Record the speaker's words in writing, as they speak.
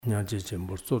냐지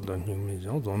쳔보 쏘던 힘이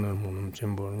정도는 뭐는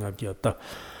쳔보 냐비었다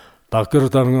바크르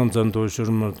다른 전도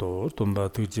슈르마도 돈바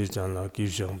투지잖아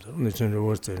기정도 내전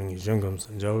워르는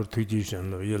이정감선 자우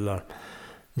투지션도 일라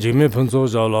지메 분소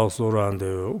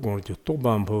자라소란데 공지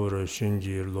또반포를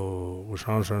신지로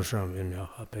우상선선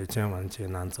北京完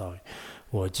全难造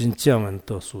我今见闻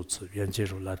得数次愿接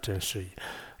入来真实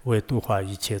为度化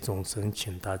一切众生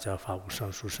请大家发无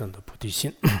上殊胜的菩提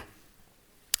心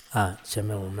下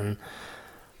面我们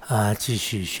继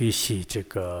续学习这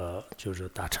个就是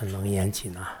大乘楞严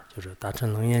经就是大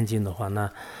乘楞严经的话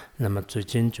呢，那么最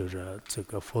近就是这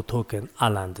个佛陀跟阿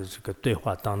难的这个对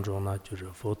话当中呢，就是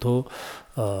佛陀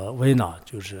为了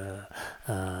就是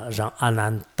让阿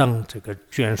难等这个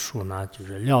眷属呢，就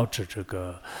是了知这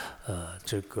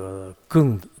个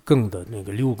更的那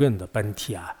个六根的本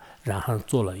体然后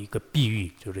做了一个比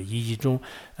喻，就是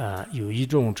有一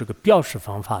种这个标识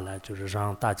方法呢，就是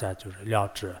让大家就是了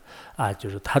知就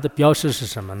是它的标识是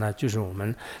什么呢？就是我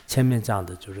们前面讲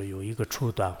的，就是有一个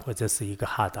初段，或者是一个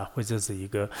哈达，或者是一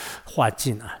个花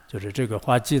镜就是这个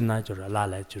花镜呢，就是拿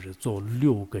来就是做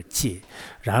6个戒，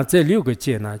然后这6个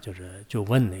戒呢，就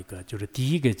问那个，就是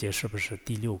第1个戒是不是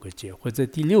第6个戒，或者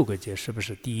第6个戒是不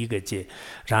是第1个戒？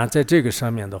然后在这个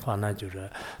上面的话呢，就是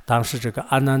当时这个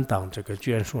阿难党这个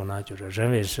眷属呢，就是认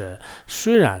为是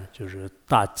虽然就是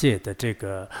大戒的这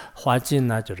个花镜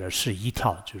呢，是一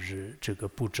条就是这个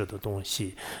布置的东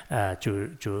西，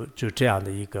就这样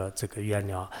的一个这个原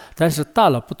料，但是大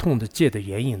了不同的戒的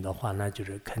原因的话呢，就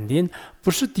是肯定不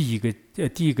是第一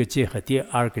个戒和第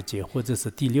2个戒，或者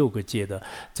是第6个戒的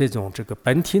这种这个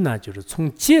本体呢，就是从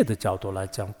戒的角度来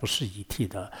讲不是一体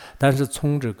的，但是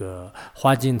从这个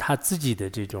花镜它自己的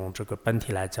这种这个本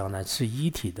体来讲呢是一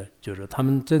体的，就是他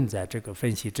们正在这个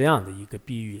分析这样的一个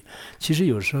比喻。其实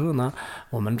有时候呢，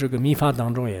我们这个密法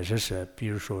当中也是比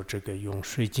如说这个用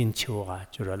水晶球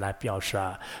就是来表示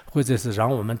或者是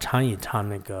让我们尝一尝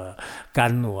那个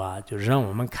甘露就是让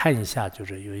我们看一下就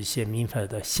是有一些密法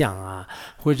的像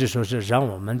或者说是让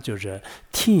我们就是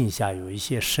听一下有一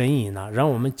些声音让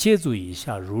我们接触一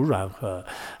下柔软和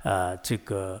这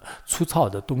个粗糙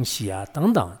的东西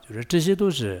等等，就是这些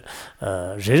都是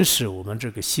认识我们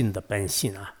这个心的本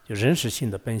性就认识性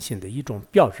的本性的一种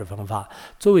标志方法。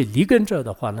作为立根者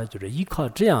的话呢，就是依靠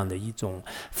这样的一种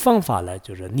方法来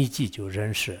就是立即就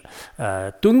认识。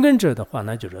敦根者的话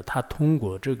呢，就是他通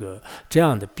过这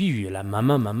样的比喻来慢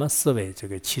慢思维这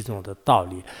个其中的道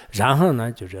理，然后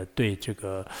呢，就是对这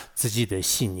个自己的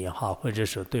心也好，或者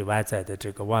是对外在的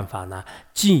这个玩法呢，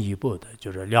进一步的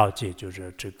就是了解，就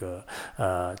是这个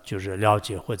就是了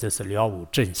解或者是了悟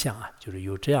真相就是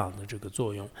有这样的这个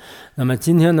作用。那么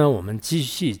今天呢，我们继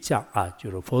续讲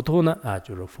就是佛陀呢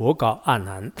就是佛告阿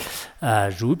难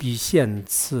如彼现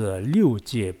次6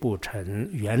戒不成，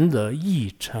缘得一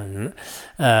成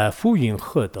复云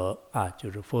何得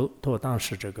就是佛陀当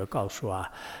时这个告诉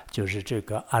就是这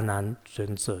个阿难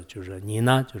尊者，就是你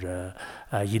呢就是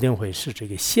一定会是这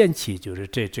个现起就是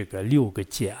这个6个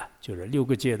戒就是6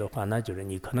个戒的话，那就是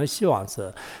你可能希望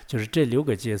是就是这6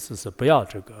个戒是不要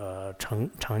这个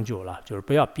长久了，就是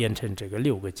不要变成这个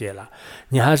6个戒了，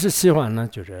你还是希望呢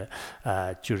就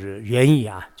是愿意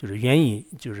就是愿意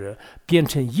就是变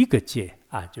成1个戒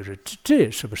就是这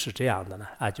是不是这样的呢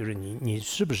就是你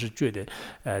是不是觉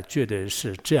得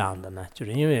是这样的呢？就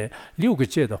是因为6个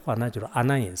戒的话，那就是阿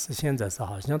难也是现在是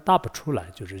好像答不出来，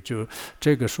就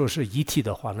这个说是一体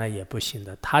的话那也不行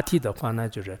的，他体的话那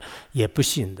就是也不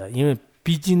行的，因为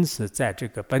毕竟是在这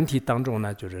个本体当中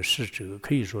呢，是这个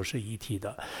可以说是一体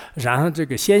的。然后这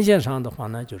个显现上的话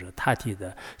呢，就是他体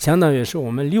的，相当于是我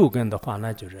们6根的话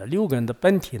呢，就是6根的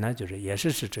本体呢，就是也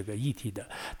是这个一体的。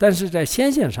但是在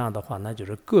显现上的话呢，就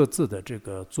是各自的这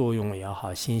个作用也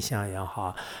好，形象也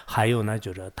好，还有呢，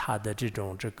就是它的这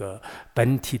种这个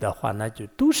本体的话呢，就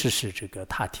都是这个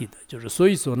他体的。就是所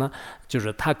以说呢，就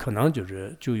是他可能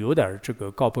就有点这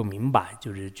个搞不明白，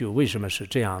就为什么是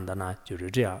这样的呢？就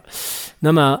是这样。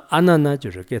那么阿难呢，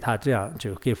就是给他这样，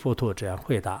就给佛陀这样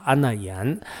回答：阿难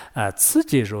言，此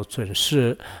戒若存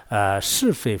是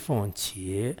非奉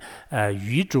其，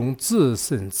于中自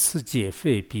生此戒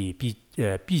非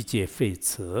必戒非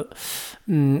此。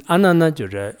阿难呢，就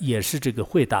是也是这个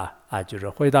回答就是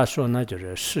回答说呢，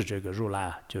是这个如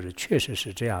来就是确实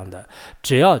是这样的。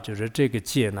只要就是这个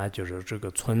戒呢，就是这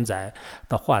个存在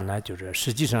的话呢，就是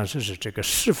实际上是这个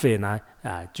是非呢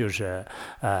就是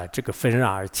这个纷然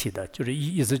而起的，就是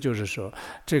意思就是说，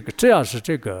只要是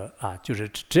这个就是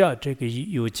只要这个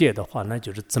有戒的话，那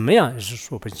就是怎么样也是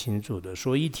说不清楚的，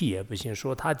说一体也不行，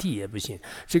说他体也不行，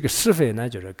这个是非呢，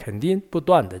就是肯定不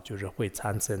断的就是会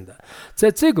产生的。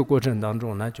在这个过程当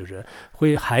中呢，就是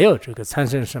会还有这个产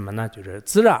生什么呢？呢，就是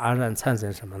自然而然产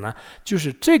生什么呢？就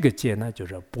是这个界呢，就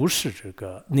是不是这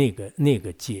个那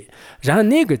个界，然后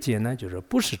那个界呢，就是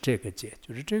不是这个界，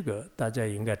就是这个大家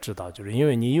应该知道，就是因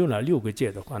为你用了6个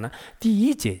界的话呢，第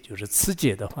一界就是次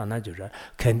界的话，那就是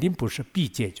肯定不是 B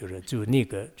界，就那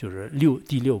个就是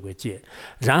第6个界，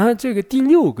然后这个第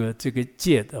6个这个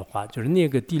界的话，就是那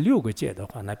个第6个界的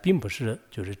话，那并不是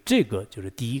就是这个就是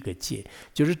第1个界，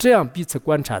就是这样彼此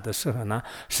观察的时候呢，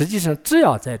实际上只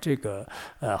要在这个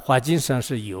华经上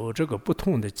是有这个不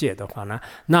同的界的话呢，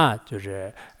那就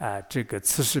是这个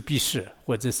此是彼是，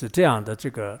或者是这样的这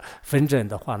个纷争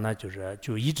的话呢，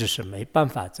就一直是没办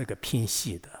法这个平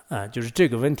息的就是这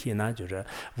个问题呢，就是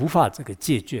无法这个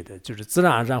解决的，就是自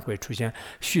然而然会出现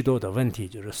许多的问题，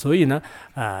就是所以呢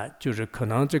就是可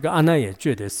能这个阿难也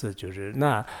觉得是就是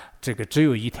那这个只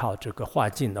有一条这个化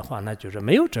境的话，那就是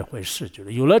没有这回事，就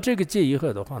是有了这个戒以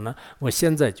后的话呢，我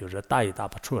现在就是答也答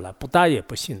不出来，不答也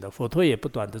不行的，佛陀也不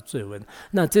断的追问。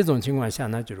那这种情况下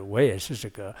呢，就是我也是这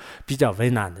个比较为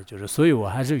难的，就是所以我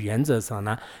还是原则上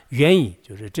呢愿意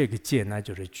就是这个戒呢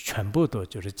就是全部都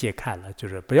就是戒开了，就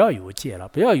是不要有戒了，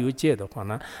不要有戒的话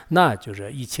呢，那就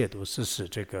是一切都是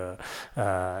这个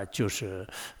就是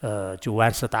就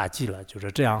万事大吉了，就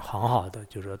是这样很好的，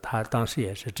就是他当时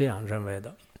也是这样认为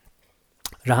的。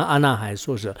然后阿难还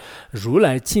说是如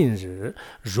来近日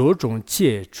若种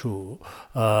戒处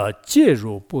戒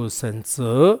若不生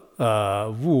则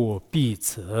无彼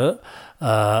此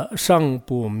上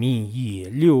不密意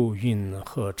六蕴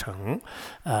合成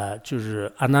就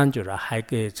是阿难就是还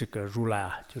给这个如来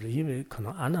就是因为可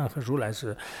能阿难和如来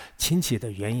是亲戚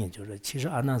的原因，就是其实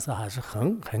阿难是还是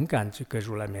很敢这个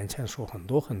如来面前说很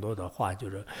多很多的话，就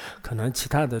是可能其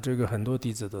他的这个很多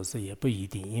弟子都是也不一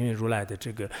定，因为如来的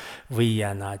这个威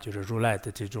严就是如来的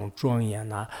这种庄严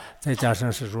再加上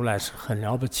是如来是很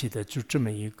了不起的，就这么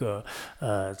一个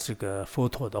这个佛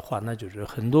陀的话，那就是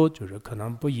很多就是可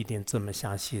能不一定这么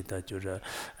详细的，就是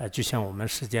就像我们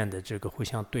世间的这个互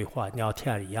相对话聊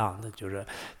天一样的，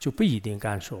就不一定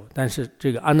敢说。但是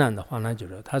这个阿难的话呢，就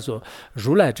是他说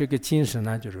如来这个精神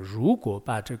呢，就是如果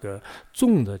把这个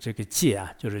众的这个戒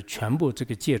就是全部这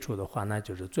个戒除的话，那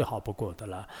就是最好不过的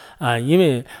了因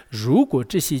为如果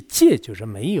这些戒就是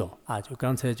没有就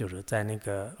刚才就是在那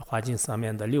个华经上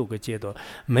面的6个戒都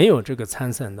没有这个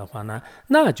产生的话呢，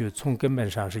那就从根本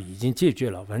上是已经解决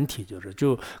了问题，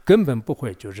就根本不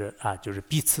会就是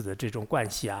彼此的这种关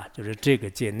系就是这个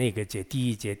戒那个戒，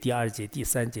第1戒第2戒第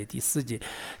3戒第4戒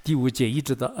第5戒一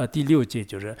直到第6戒，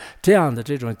就是这样的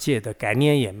这种戒的概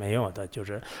念也没有的，就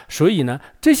是所以呢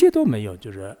这些都没有，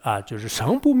就是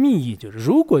上不密意，就是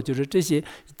如果就是这些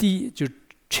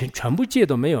全部戒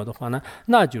都没有的话呢，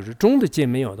那就是中的戒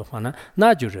没有的话呢，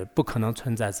那就是不可能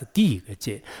存在是第1个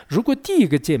戒。如果第1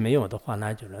个戒没有的话，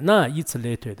那以此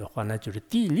类推的话，那就是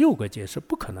第6个戒是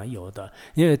不可能有的，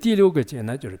因为第6个戒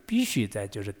呢，就是必须在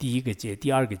就是第1个戒、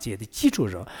第2个戒的基础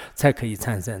上才可以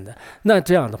产生的。那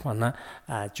这样的话呢，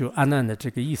就阿难的这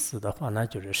个意思的话呢，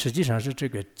就是实际上是这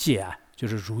个戒就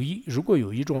是如果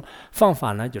有一种方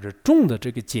法呢，就是重的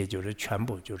这个戒就是全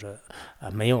部就是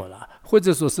没有了，或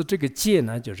者说是这个戒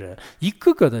呢，就是一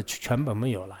个个的全部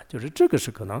没有了，就是这个是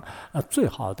可能最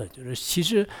好的。就是其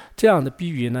实这样的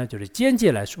比喻呢，就是间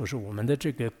接来说是我们的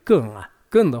这个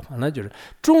根的话，那就是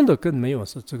中的根没有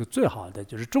是这个最好的，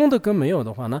就是中的根没有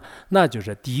的话呢，那就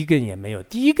是第1根也没有，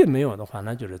第1根没有的话，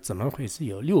那就是怎么会是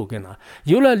有6根呢？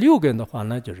有了6根的话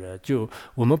呢，就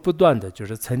我们不断的就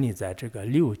是沉溺在这个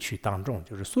6趣当中，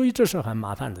就是所以这是很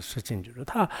麻烦的事情，就是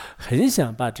他很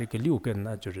想把这个6根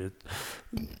呢，就是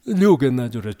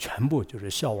全部就是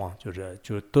消亡，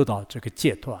就得到这个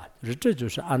解脱就是这就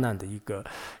是阿难的一个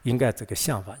应该这个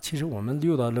想法。其实我们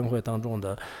六道轮回当中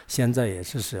的现在也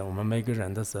是我们每个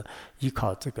人都是依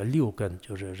靠这个6根，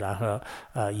就是然后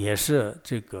也是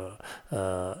这个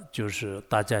就是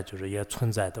大家就是也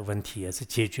存在的问题，也是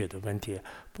解决的问题。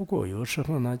不过有时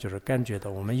候呢，就是感觉到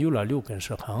我们有了6根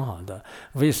是很好的。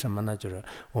为什么呢？就是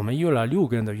我们有了6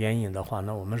根的原因的话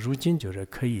呢，我们如今就是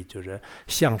可以就是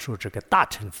享受这个大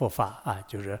乘佛法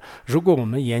就是如果我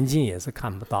们眼睛也是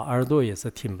看不到，耳朵也是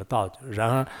听不到，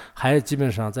然后还基本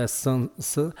上在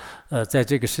在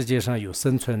这个世界上有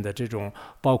生存的这种，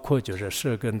包括就是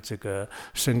舌根这个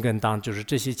身根当，就是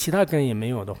这些其他根也没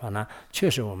有的话呢，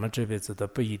确实我们这辈子都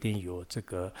不一定有这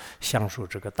个享受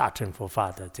这个大乘佛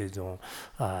法的这种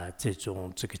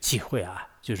这个机会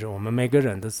就是我们每个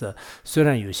人都是，虽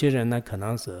然有些人呢可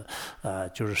能是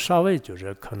就是稍微就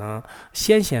是可能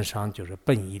先线上就是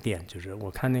笨一点，就是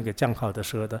我看那个讲考的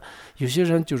时候的，有些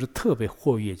人就是特别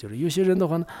活跃，就是有些人的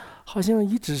话呢，好像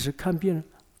一直是看别人，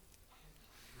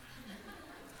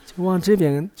就往这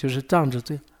边就是张着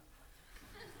嘴，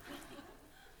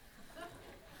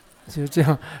就这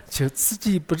样，就自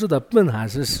己不知道笨还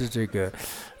是这个，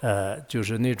就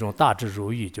是那种大智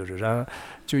如愚，就是让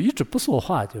就一直不说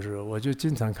话，就是我就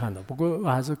经常看到，不过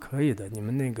还是可以的。你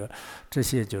们那个这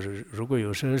些就是如果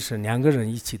有时候是2个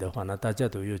人一起的话呢，大家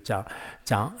都有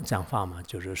讲话嘛，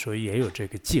就是所以也有这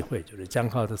个机会，就是讲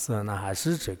话的时候呢，还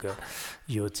是这个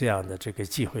有这样的这个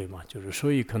机会嘛，就是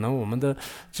所以可能我们的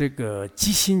这个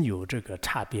即兴有这个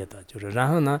差别的，就是然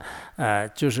后呢，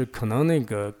就是可能那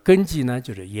个根基呢，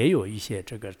就是也有一些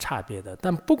这个差别的，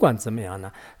但不管怎么样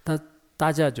呢，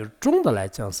大家就是总的来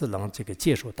讲是能这个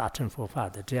接受大乘佛法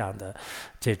的这样的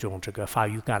这种这个法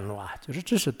语甘露啊，就是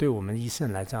这是对我们一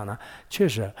生来讲呢，确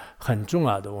实很重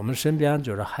要的。我们身边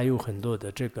就是还有很多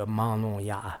的这个盲聋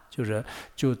哑，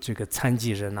就这个残疾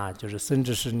人啊，就是甚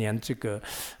至是连这个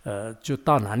就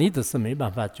到哪里都是没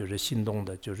办法就是行动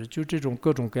的，就这种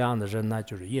各种各样的人呢，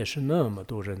就是也是那么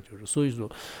多人，就是所以说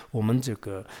我们这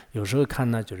个有时候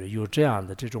看呢，就是有这样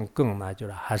的这种根呢，就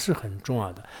是还是很重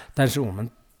要的。但是我们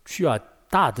需要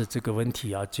大的这个问题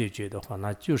要解决的话，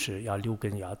那就是要六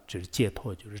根要就是解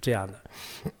脱，就是这样的。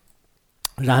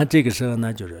然后这个时候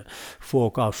呢，就是佛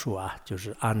告诉啊，就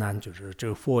是阿难，就是这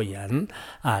个佛言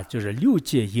啊，就是6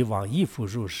界以往亦复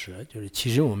如是，就是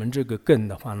其实我们这个根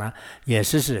的话呢，也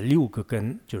是6个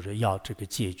根，就是要这个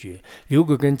解决。6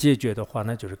个根解决的话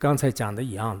呢，就是刚才讲的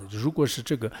一样的，如果是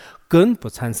这个根不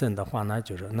产生的话呢，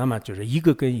就是那么就是1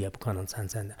个根也不可能产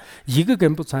生的，1个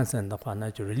根不产生的话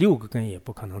呢，就是6个根也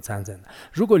不可能产生的。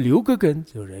如果6个根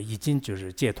就是已经就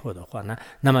是解脱的话呢，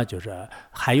那么就是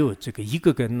还有这个1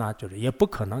个根呢，就是也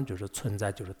不可能就是存在，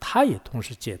就是它也同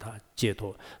时解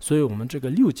脱。所以我们这个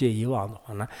6界以往的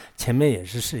话呢，前面也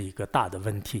是一个大的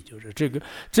问题，就是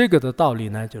这个的道理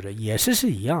呢，就是也是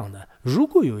一样的。如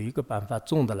果有一个办法，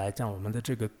总的来讲，我们的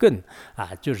这个根啊，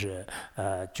就是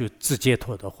就自解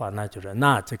脱的话，那就是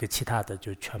那这个其他的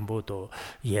就全部都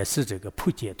也是这个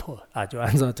不解脱啊。就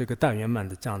按照这个大圆满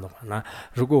的讲的话，那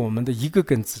如果我们的1个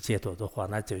根自解脱的话，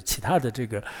那就其他的这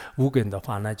个5根的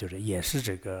话，那就是也是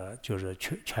这个就是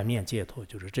全面解脱，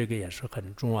就是这个也是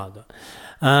很重要的。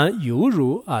犹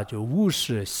如啊，就无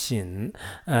始心，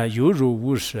犹如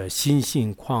无始心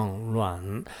性狂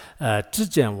乱，知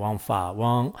见往法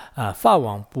往法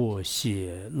往不息，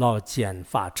老见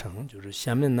法成。就是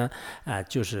下面呢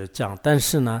就是讲，但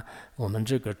是呢我们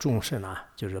这个众生啊，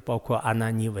就是包括阿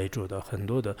难尼为主的很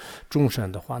多的众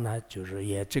生的话呢，就是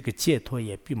也这个解脱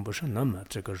也并不是那么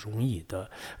这个容易的。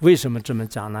为什么这么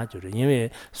讲呢？就是因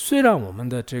为虽然我们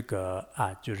的这个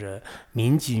就是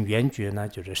明净圆觉呢，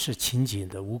就是清净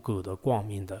的无垢的光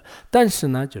明的，但是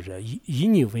呢就是以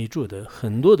你为主的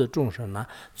很多的众生呢，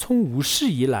从无始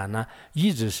以来呢，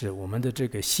一直是我们的这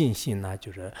个信心呢，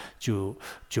就是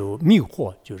就迷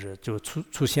惑，就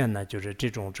出现呢，就是这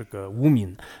种这个无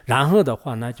明，然后的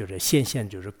话呢，就是现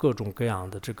就是各种各样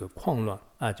的这个狂乱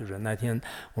啊，就是那天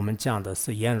我们讲的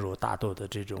是颜如大豆的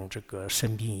这种这个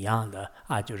生病一样的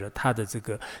啊，就是它的这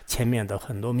个前面的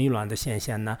很多迷乱的现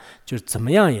象呢，就是怎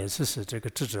么样也是这个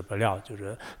制止不了，就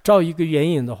是找一个原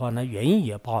因的话呢，原因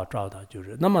也不好找到，就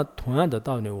是那么同样的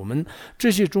道理，我们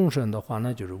这些众生的话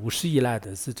呢，就是无始以来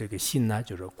的是这个心呢，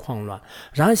就是狂乱，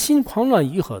然后心狂乱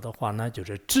以后的话呢，就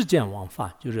是知见往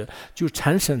法，就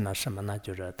产生了什么呢？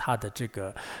就是它的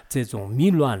这种迷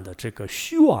乱的这个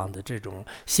虚妄的这种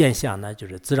现象呢，就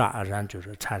是自然而然就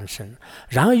是产生。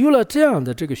然后有了这样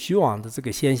的这个虚妄的这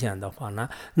个现象的话呢，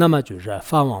那么就是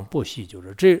法往不息，就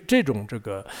是这种这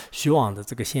个虚妄的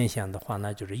这个现象的话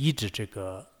呢，就是一直这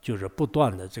个就是不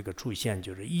断的这个出现，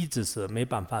就是一直是没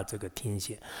办法这个停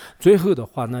歇。最后的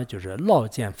话呢，就是老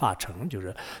见法成，就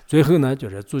是最后呢，就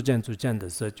是逐渐的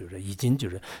是就是已经就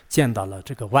是见到了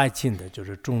这个外境的，就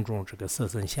是种这个色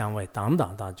声香味等，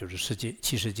就是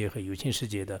七世界和有情世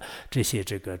界的这些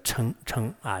这个成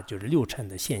啊，就是6尘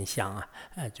的现象啊，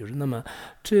就是那么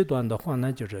这一段的话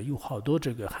呢，就是有好多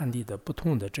这个汉地的不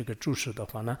同的这个注释的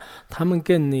话呢，他们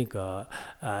跟那个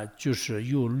就是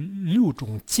有6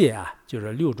种界啊，就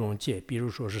是6种界，比如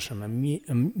说是什么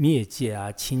灭界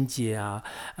啊、清界啊，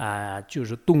就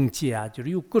是动界啊，就是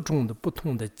有各种的不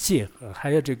同的界，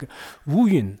还有这个无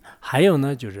云，还有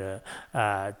呢就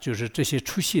是这些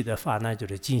出戏的法呢，就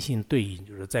是进行对应，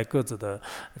就是在各自的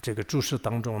这个注释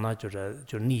当中呢，就是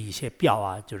立一些标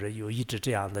啊，就是有一直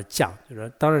这样的讲，就是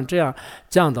当然这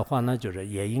样的话呢，就是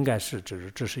也应该是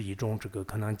这是一种这个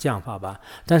可能讲法吧，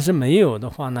但是没有的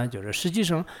话呢，就是实际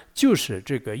上就是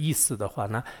这个意思的话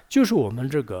呢，就是我们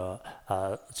这个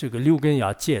6根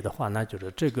要戒的话呢，就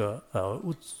是这个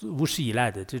无始以来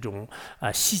的这种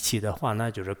习气的话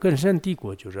呢，就是根深蒂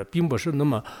固，就是并不是那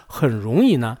么很容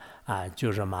易呢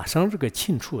就是马上这个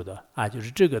清除的就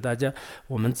是这个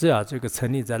我们只要这个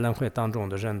成立在轮回当中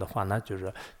的人的话呢，就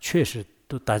是确实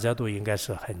大家都应该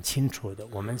是很清楚的。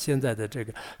我们现在的这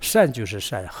个善就是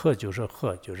善，恶就是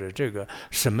恶，就是这个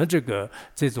什么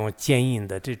这种坚硬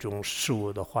的这种事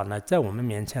物的话呢，在我们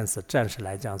面前是暂时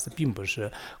来讲是并不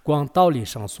是光道理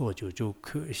上说就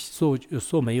可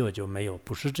说没有就没有，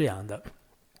不是这样的。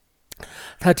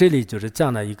他这里就是这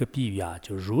样的一个比喻啊，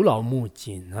就如老木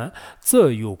槿呢，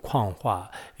则有矿化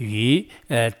与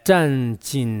占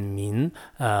尽明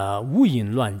无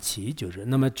影乱起，就是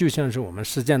那么就像是我们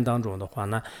实践当中的话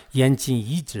呢，眼睛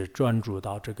一直专注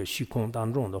到这个虚空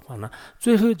当中的话呢，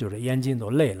最后就是眼睛都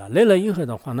累了以后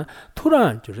的话呢，突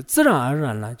然就是自然而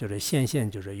然呢，就是显现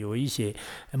就是有一些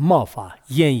毛发、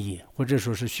烟叶，或者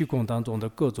说是虚空当中的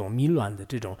各种迷乱的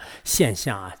这种现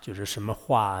象啊，就是什么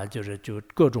花，就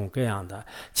各种各样的。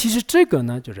其实这个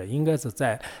呢，就是应该是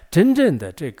在真正的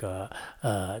这个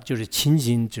就是清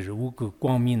净，就是无垢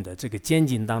光明的这个见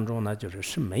境当中呢，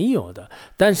是没有的。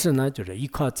但是呢，就是依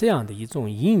靠这样的一种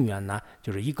因缘呢，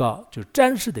就是依靠就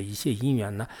暂时的一些因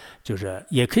缘呢，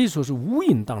也可以说是无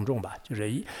因当中吧，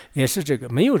也是这个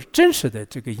没有真实的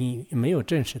这个因，没有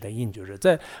真实的因，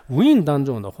在无因当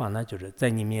中的话呢，在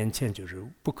你面前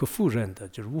不可否认的，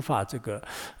无法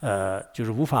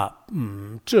无法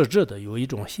遮的有一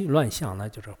种乱象呢，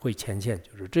会浅浅，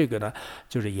这个呢，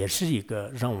也是一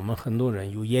个让我们很多人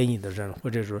有眼影的人，或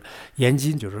者说眼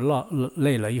睛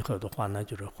累了以后的话呢，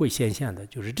会显现的，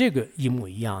这个一模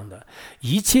一样的。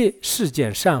一切世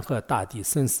间山河大地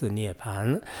生死涅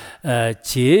槃，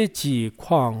劫即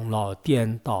狂老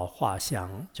颠倒化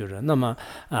相，那么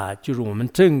我们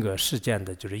整个世间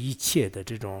的一切的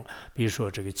这种，比如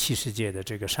说这个七世界的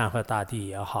这个山河大地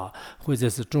也好，或者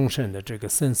是众生的这个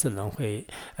生死轮回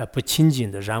不清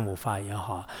净的染污法也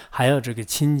好，还有这个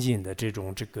清净的这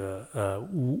种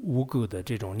无垢的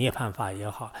这种涅槃法也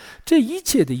好，这一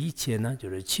切的一切呢，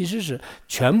其实是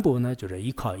全部呢，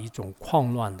依靠一种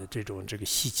狂乱的这个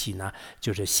习气呢，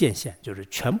现象，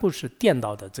全部是颠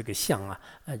倒的这个相啊，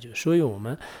所以我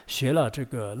们学了这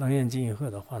个楞严经以后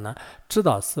的话呢，知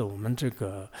道是我们这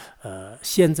个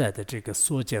现在的这个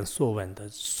所见所闻的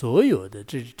所有的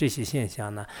这些现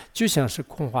象呢，就像是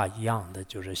空话一样的，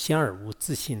显而无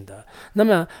自性的。那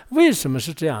么为什么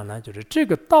是这样呢？这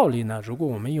个道理呢，如果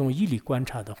我们用义理观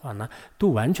察的话呢，都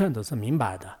完全都是明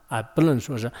白的啊，不能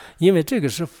说是因为这个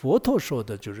是佛陀说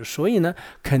的，所以呢，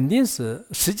肯定是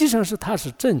实际上是它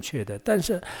是正确的，但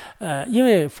是因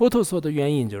为佛陀说的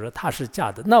原因它是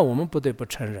假的，那我们不得不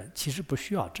承认，其实不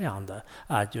需要这样的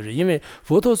啊，因为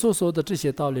佛陀所说的这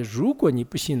些道理，如果你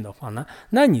不信的话呢，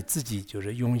那你自己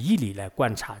用义理来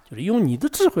观察，用你的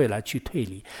智慧来去推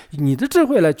理，你的智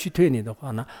慧来去推理的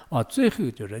话呢，最后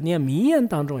连名言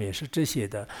当中也是这些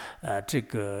的这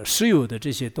个实有的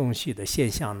这些东西的现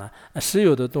象呢，实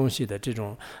有的东西的这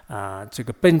种这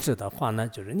个本质的话呢，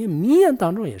你名言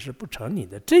当中也是不成立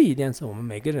的。这一点是我们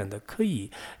每个人的可以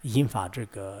引发这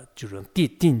个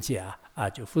定界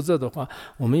否则的话，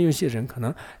我们有些人可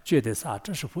能觉得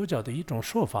这是佛教的一种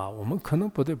说法，我们可能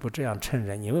不得不这样承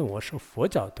认，因为我是佛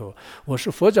教徒，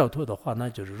的话，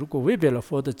那如果违背了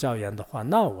佛的教言的话，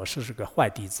那我是个坏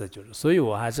弟子，所以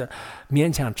我还是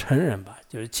勉强承认吧。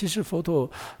其实佛陀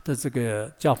的这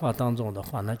个教法当中的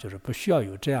话，那不需要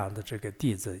有这样的这个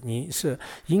弟子，你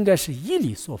应该是依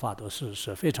理说法都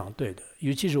是非常对的。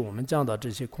尤其是我们讲到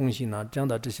这些空性呢，讲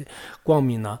到这些光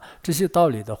明呢，这些道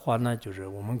理的话呢，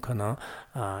我们可能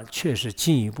确实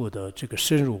进一步的这个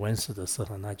深入闻思的时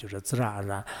候呢，自然而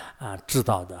然知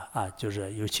道的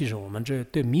尤其是我们这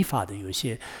对密法的有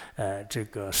些这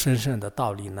个深深的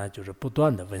道理呢，不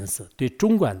断的闻思，对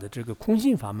中观的这个空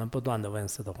性法门不断的闻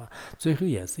思的话，最后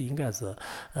也是应该是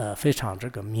非常这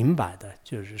个明白的，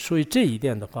所以这一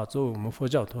点的话，作为我们佛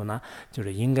教徒呢，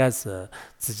应该是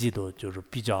自己都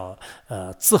比较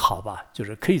自豪吧，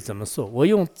可以这么说。我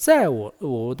用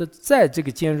我的在这个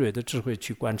尖锐的智慧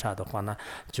去观察的话呢，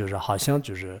好像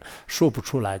说不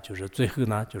出来，最后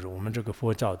呢，我们这个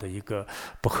佛教的一个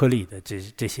不合理的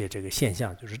这些这个现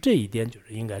象，这一点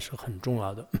应该是很重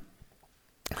要的。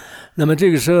那么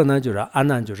这个时候呢，阿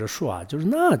难说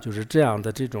那这样的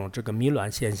这个迷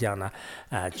乱现象呢，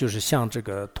像这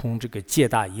个同这个戒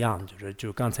大一样，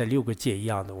就刚才6个戒一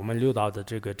样的，我们六道的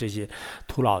这些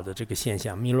徒劳的这个现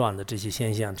象，迷乱的这些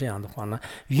现象，这样的话呢，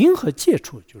云何戒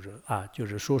除？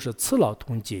说是此老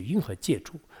同戒，云何戒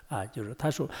除？他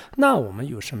说，那我们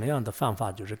有什么样的方法？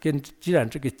既然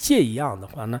这个戒一样的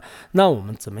话呢，那我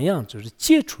们怎么样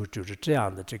戒除这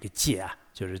样的这个戒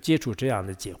接触这样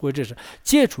的戒，或者是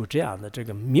接触这样的这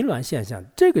个迷乱现象，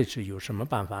这个是有什么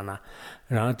办法呢？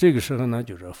然后这个时候呢，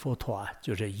佛陀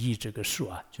依这个书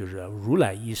如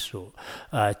来一书，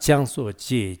将所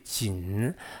戒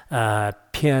尽，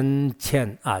偏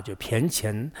前就偏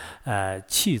前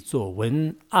气作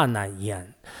闻阿难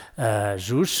言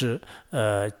如是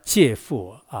戒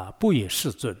缚不也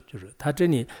世尊，就是他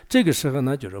这个时候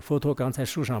呢，就是佛陀刚才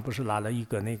书上不是拉了一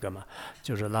个那个嘛，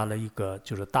就是拉了一个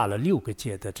就是大了6个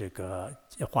戒的这个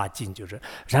画境，就是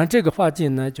然后这个画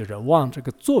境呢就是往这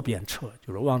个左边撤，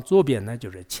就是往左边呢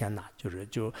就是前拉，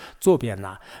就左边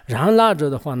拉，然后拉着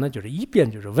的话呢就是一边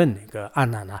就是问那个阿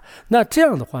难那这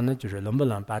样的话呢就是能不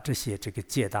能把这个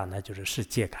戒大呢就是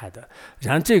解开的。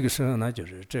然后这个时候呢就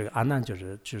是这个阿难就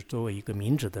是作为一个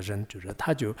明智的人，就是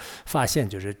他就发现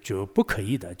就不可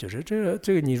以的，就是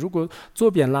这个你如果左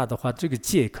边拉的话，这个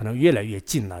戒可能越来越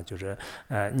近了，就是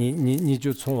你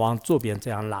就从往左边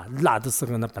这样拉的时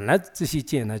候呢，本来这些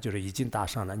戒呢就是已经打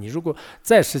上了，你如果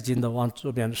再使劲的往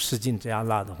左边使劲这样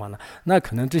拉的话呢，那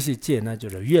可能这些戒呢就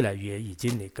是越来越已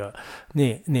经那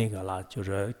个了，就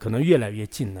是可能越来越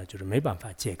近了，就是没办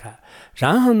法解开。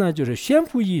然后呢就是宣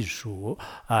布艺术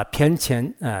偏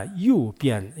前右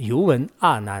边犹闻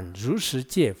阿难如是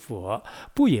戒佛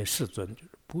不也世尊，就是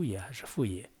不也还是复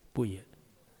也？不也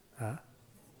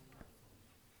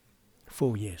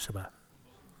复也是吧？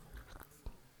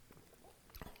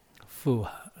复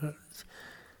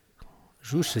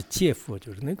如是戒复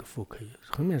就是那个复可以，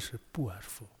后面是不还是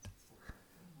复？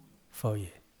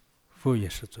复也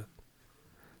世尊，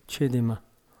确定吗？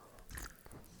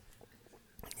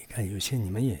你看有些你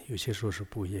们也有些说是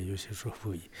不也，有些说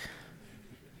复也。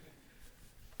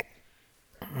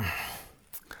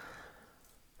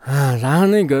然后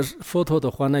那个佛陀的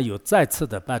话呢，有再次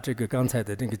的把这个刚才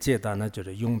的那个戒大呢，就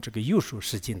是用这个右手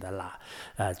使劲的拉，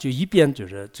就一边就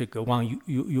是这个往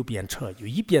右边撤，就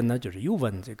一边呢就是又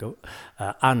问这个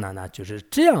阿难呢，就是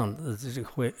这样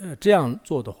这样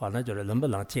做的话呢，就是能不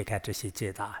能解开这些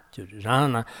戒大？就是然后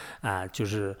呢就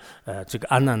是这个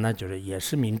阿难呢，就是也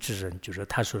是明智人，就是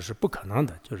他说是不可能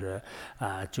的，就是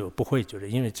就不会，就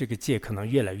是因为这个戒可能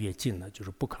越来越近了，就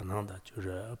是不可能的，就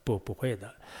是不会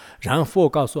的。然后佛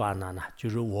告诉阿难呢，就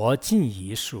是我今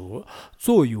已说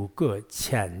左右各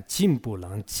前进不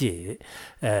能解，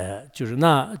就是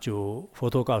那就佛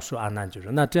陀告诉阿难，就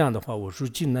是那这样的话，我如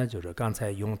今呢，就是刚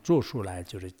才用左手来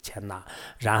就是前拿，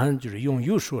然后就是用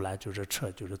右手来就是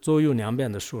撤，就是左右两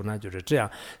边的手呢，就是这样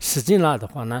使劲拉的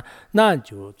话呢，那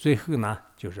就最后呢，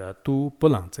就是都不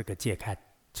能这个解开。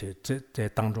这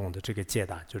当中的这个戒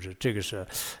大，就是这个是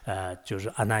就是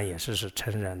阿难也是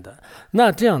承认的。那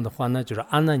这样的话呢，就是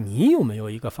阿难，你有没有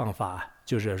一个方法，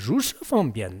就是如是方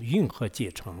便云何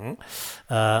解成？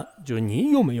就是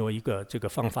你有没有一个这个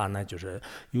方法呢？就是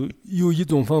有一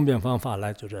种方便方法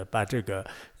来，就是把这个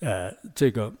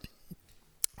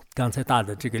刚才大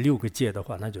的这个6个戒的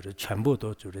话，那就是全部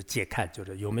都就是解开，就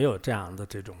是有没有这样的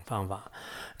这种方法？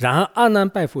然后阿难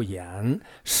拜复言：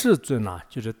世尊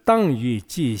就是当于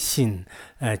戒心，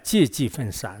戒忌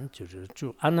分散，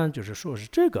就阿难就是说是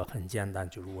这个很简单，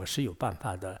就是我是有办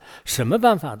法的。什么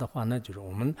办法的话呢？就是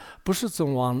我们不是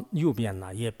从往右边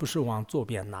拿，也不是往左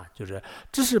边拿，就是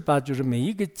只是把就是每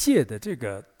一个戒的这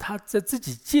个它在自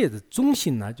己戒的中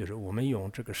心呢，就是我们用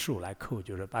这个手来扣，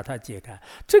就是把它解开，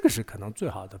这个是可能最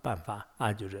好的办法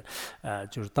就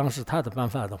是当时他的办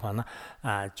法的话呢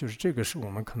就是这个是我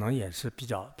们可能也是比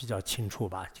较清楚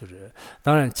吧，就是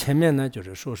当然前面呢就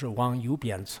是说是往右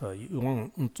边侧，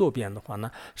往左边的话呢，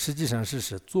实际上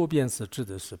是左边是指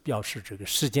的是表示这个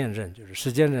世间人，就是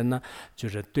世间人呢就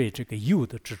是对这个有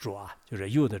的执着就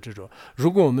是有的执着。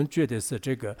如果我们觉得是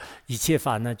这个一切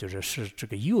法呢就是这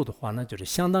个有的话呢，就是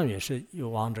相当于是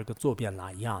往这个左边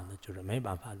拉一样的，就是没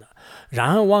办法的。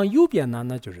然后往右边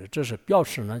呢，就是这是表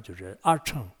示呢就是二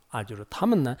乘就是他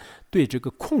们呢对这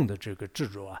个空的这个执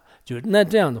着就是那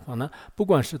这样的话呢，不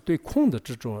管是对空的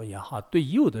执着也好，对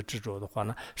有的执着的话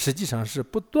呢，实际上是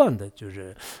不断的就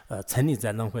是沉溺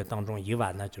在轮回当中以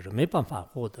外呢，就是没办法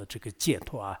获得这个解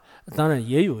脱当然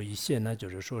也有一些呢，就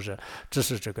是说是这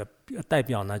是这个代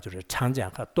表呢，就是长见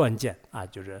和断见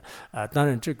就是当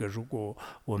然这个如果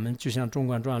我们就像中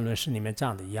观专论师里面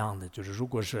讲的一样的，就是如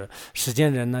果是世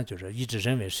间人呢，就是一直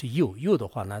认为是有的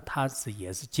话呢，它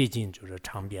也是接近就是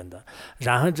长边的。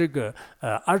然后这个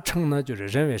二乘呢，就是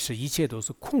认为是一切都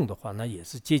是空的话，那也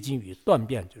是接近于断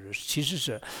边，就是其实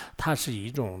是它是一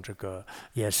种这个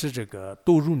也是这个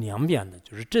都入两边的，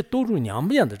就是这都入两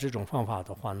边的这种方法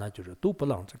的话，那就是都不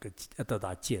让这个得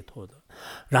到解脱的。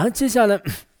然后接下来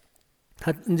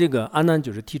他这个阿难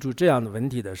就是提出这样的问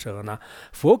题的时候呢，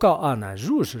佛告阿难：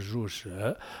如是如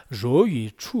是，若于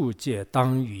处界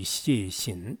当于谢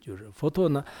行。就是佛陀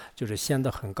呢，就是显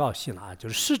得很高兴啊，就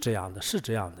是这样的，是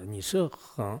这样的，你是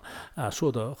很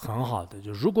说的很好的。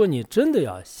就如果你真的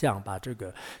要想把这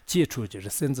个接触，就是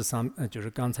身子上，就是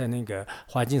刚才那个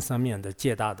环境上面的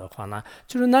接大的话呢，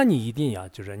就是那你一定要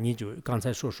就是你就刚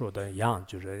才说的一样，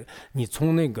就是你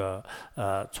从那个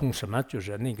从什么就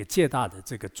是那个接大的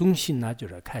这个中心呢。就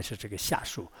是开始这个下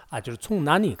手啊，就是从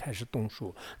哪里开始动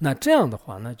手，那这样的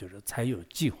话呢，就是才有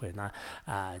机会呢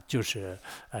就是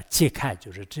揭开就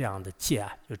是这样的戒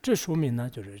啊，就这说明呢，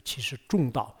就是其实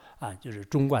中道啊，就是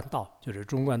中观道，就是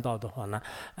中观道的话呢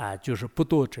就是不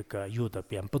多这个有的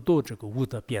边，不多这个无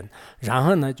的边，然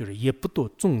后呢，就是也不多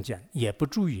中间，也不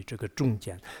注意这个中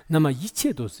间，那么一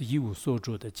切都是一无所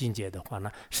住的境界的话呢，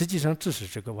实际上这是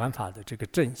这个玩法的这个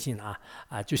正性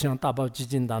就像大宝基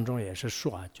金当中也是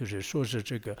说就是说是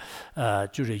这个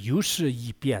就是有事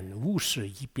一变，无事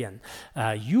一变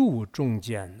有无中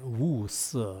间，无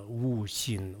色无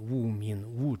心无名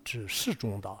无智是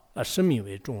中道生命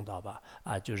为中道吧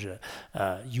就是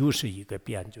有是一个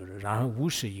变，就是然后无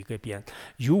是一个变，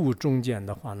有无中间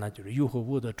的话呢，就是有和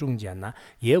无的中间呢，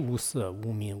也无色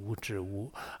无名无智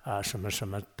无什么什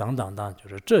么等等等，就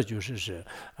是这就是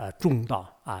中道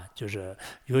就是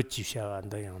有几些万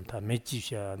的样的，没几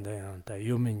些万的样的，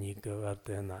有没你个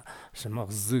的呢？什么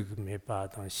日没巴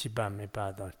当，西半没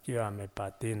巴当，第二没巴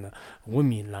的呢？无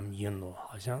名那么印咯，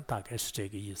好像大概是这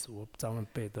个意思。咱们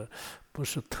背的不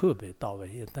是特别到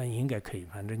位，但应该可以，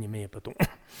反正你们也不懂。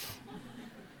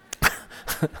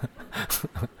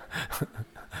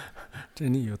这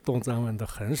里有懂藏文的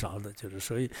很少的，就是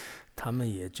所以他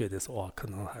们也觉得说可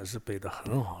能还是背得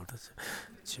很好的，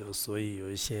就所以有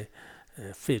一些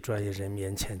非专业人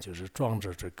面前就是装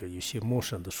着这个有些陌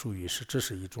生的术语，这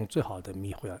是一种最好的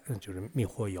迷惑，就是迷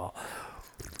惑药。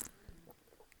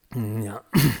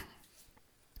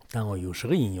但我有时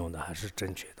候引用的还是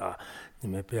正确的你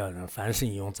们不要让凡是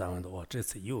引用藏文的这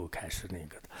次又开始那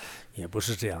个的，也不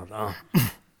是这样的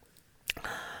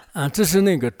这是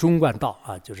那个中观道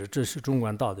就是这是中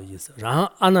观道的意思。然后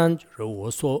阿难就是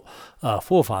我说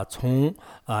佛法从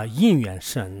因缘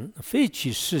生，非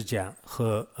其世间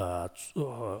和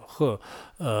和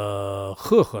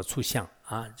合出相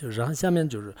就是然后下面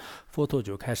就是佛陀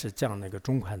就开始讲那个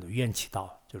中观的缘起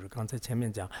道。就是刚才前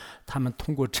面讲，他们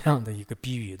通过这样的一个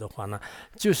比喻的话呢，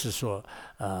就是说，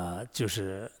就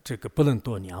是这个不能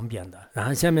多两边的。然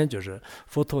后下面就是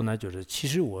佛陀呢，就是其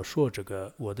实我说这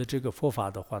个我的这个佛法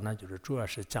的话呢，就是主要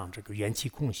是讲这个缘起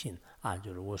空性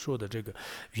就是我说的这个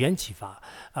缘起法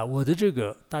我的这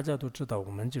个大家都知道，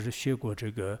我们就是学过这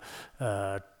个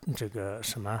这个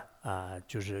什么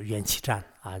就是缘起战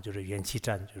就是缘起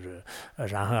战，就是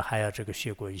然后还有这个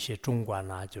学过一些中观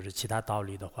就是其他道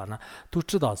理的话呢，都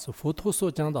知道是佛陀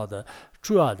所讲到的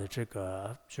主要的这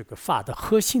个法的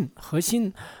核心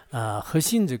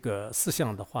这个思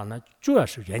想的话呢，主要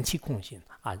是缘起空性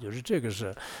就是这个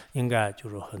是应该就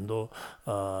是很多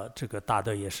这个大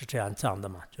德也是这样讲的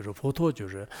嘛，就是佛陀就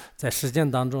是在实践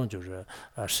当中就是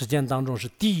实践当中是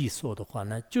第一说的话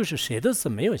呢，就是谁的是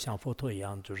没有像佛陀一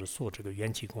样就是说这个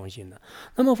缘起空性的。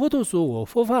那么佛陀说我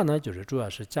佛法呢，就是主要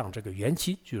是讲这个缘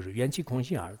起，就是缘起空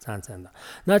性而产生的。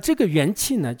那这个缘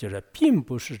起呢，就是并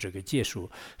不是这个结束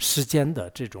时间的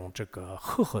这种这个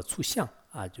和出相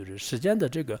就是时间的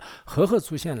这个和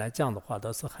出现来讲的话，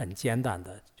都是很简单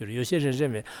的。就是有些人认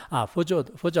为佛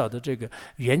教的这个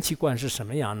缘起观是什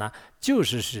么样呢？就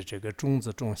是这个种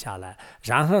子种下来，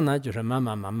然后呢，就是慢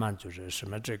慢就是什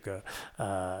么这个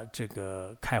这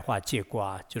个开花结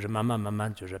果就是慢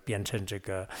慢就是变成这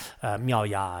个苗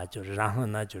芽就是然后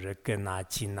呢就是根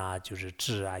茎就是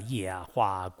枝叶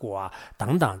花果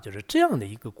等等，就是这样的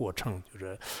一个过程。就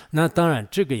是那当然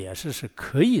这个也是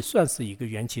可以算是一个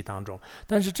缘起当中。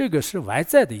但是这个是外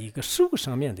在的一个事物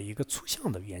上面的一个粗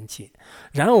相的缘起。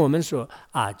然后我们说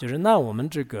就是那我们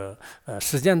这个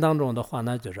实践当中的话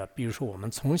呢，就是比如说我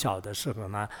们从小的时候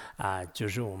呢就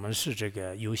是我们是这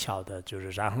个幼小的，就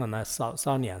是然后呢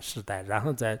少年时代，然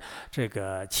后在这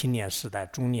个青年时代、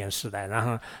中年时代，然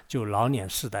后就老年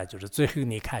时代，就是最后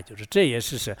你看，就是这也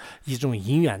是一种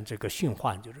因缘这个循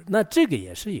环，就是那这个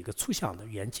也是一个粗相的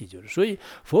缘起。就是所以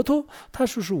佛陀他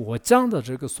说是我讲的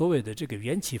这个所谓的这个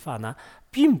缘起法呢，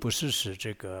并不是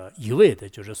这个一味的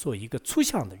就是说一个粗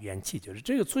相的缘起。就是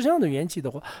这个粗相的缘起的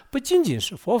话，不仅仅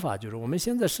是佛法，就是我们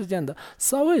现在实践的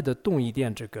稍微的动一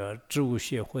点这个植物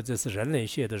学或者是人类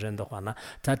学的人的话呢，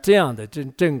他这样的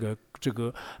整个这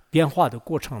个变化的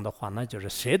过程的话呢，就是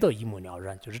谁都一目了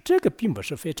然，就是这个并不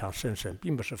是非常深深，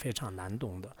并不是非常难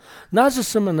懂的。那是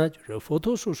什么呢？就是佛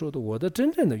陀所说的我的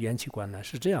真正的缘起观呢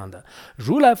是这样的：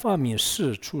如来发明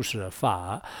是出世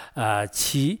法，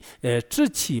知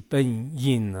其本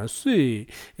因呢，遂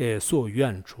所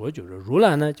愿着，就是如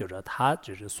来呢，就是他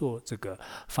就是所这个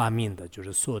发明的，就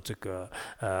是所这个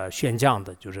宣讲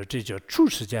的，就是这就出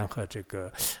世间和这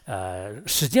个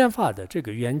世间法的这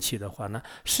个缘起的话呢，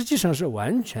实际上是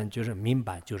完全就是明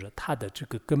白，就是它的这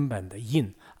个根本的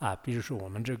因啊。比如说我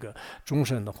们这个众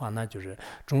生的话呢，就是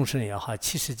众生也好，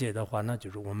七世界的话呢，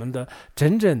就是我们的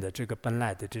真正的这个本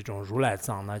来的这种如来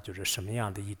藏呢，就是什么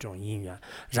样的一种因缘，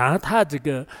然而它这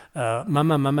个慢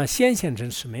慢显现成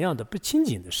什么样的不清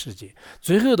净的世界，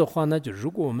最后的话呢，就是如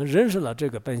果我们认识了这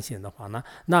个本性的话呢，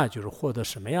那就是获得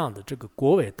什么样的这个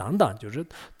果位等等，就是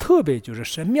特别就是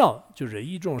神妙，就是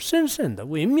一种神圣的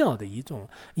微妙的一种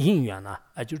因缘啊，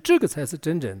就这个才是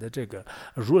真正的这个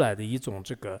如来的一种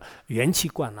这个缘起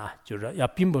观啊，就是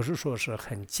并不是说是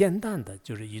很简单的，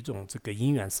就是一种这个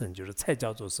因缘性，就是才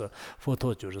叫做是佛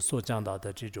陀就是所讲到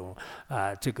的这种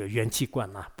这个缘起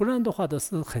观啊，不然的话都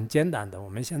是很简单的。我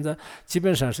们现在基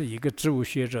本上是一个植物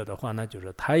学者的话呢，就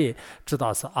是他也知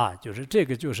道是就是这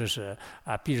个就是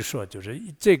比如说就是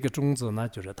这个种子呢，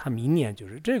就是他明年就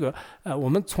是这个我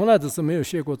们从来都是没有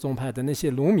学过宗派的那些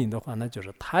农民的话呢，就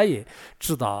是他也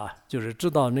知道就是知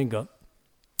道那个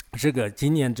这个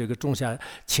今年这个种下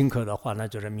青稞的话呢，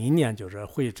就是明年就是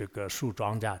会这个收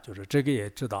庄稼，就是这个也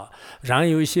知道。然后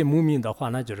有一些牧民的话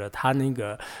呢，就是他那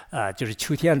个就是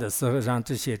秋天的时候让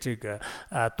这些这个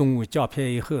动物交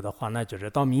配以后的话呢，就是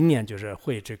到明年就是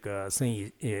会这个生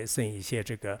一些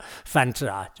这个繁殖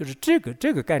啊，就是这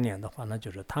个概念的话呢，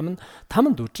就是他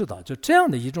们都知道，就这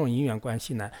样的一种因缘关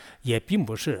系呢，也并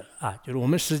不是就是我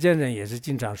们世间人也是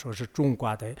经常说是种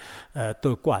瓜的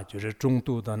得瓜，就是种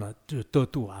豆的呢就得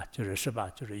豆就是吧？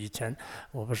就是以前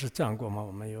我不是讲过吗？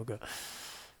我们有个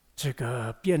这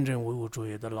个辩证唯物主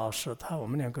义的老师，我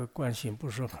们两个关系不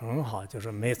是很好，就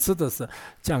是每次都是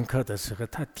讲课的时候，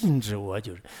他叮咛我，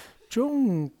就是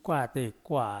种瓜得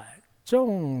瓜，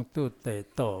种豆得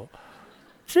豆，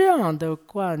这样的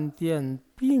观点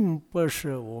并不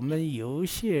是我们有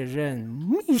些人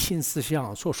迷信思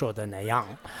想所说的那样。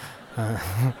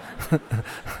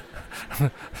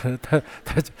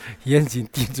他就眼睛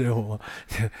盯着我，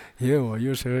因为我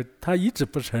有时候他一直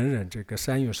不承认这个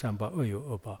善有善报恶有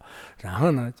恶报，然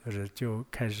后呢就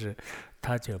开始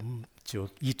他就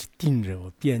一直盯着我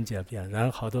辩解，然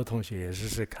后好多同学也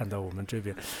是看到我们这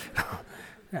边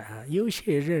有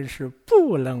些人是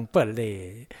不能不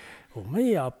来，我们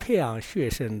要培养学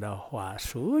生的话，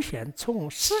首先从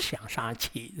思想上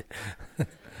起。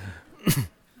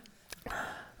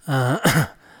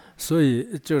所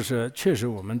以就是确实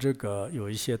我们这个有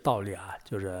一些道理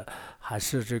就是还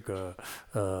是这个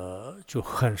就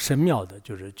很深妙的，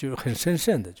就很深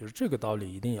深的，就是这个道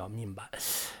理一定要明白。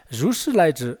如是来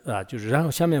之就是然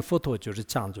后下面佛陀就是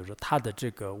讲，就是他的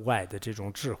这个外的这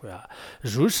种智慧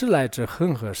如是来之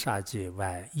恒河沙界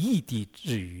外异地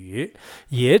之语，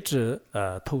也之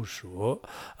透熟，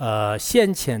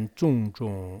先前种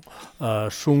种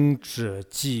松之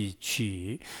既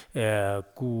去，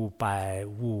故白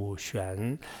无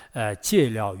玄，借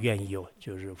了缘由，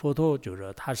就是佛陀就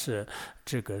是他是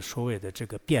这个所谓的这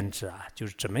个变质就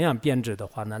是怎么样变质的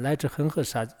话呢，来自恒河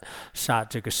沙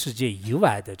这个世界以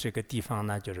外的这个地方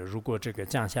呢，就是如果这个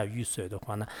降下雨水的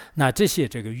话呢，那这些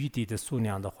这个雨滴的数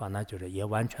量的话呢，就是也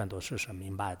完全都是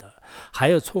明白的。还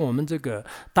有从我们这个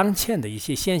当前的一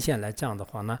些现象来讲的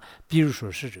话呢，比如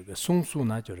说是这个松树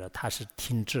呢，就是它是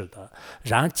停滞的，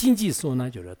然后荆棘树呢，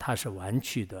就是它是弯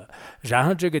曲的，然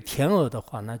后这个天鹅的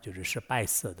话呢，就是白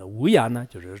色的，乌鸦呢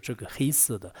就是这个黑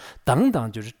色的，等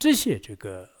等，就是这些这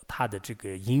个它的这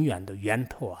个因缘的源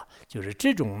头就是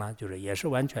这种呢，就是也是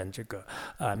完全这个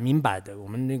明白的。我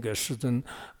们那个世尊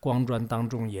光传当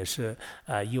中也是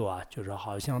有就是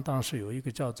好像当时有一个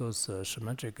叫做是什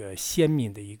么这个先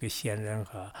民的一个仙人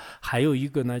还有一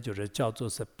个呢就是叫做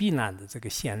是避难的这个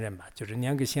仙人吧，就是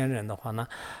两个仙人的话呢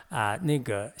那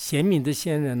个先民的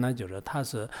仙人呢，就是他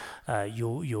是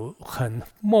有很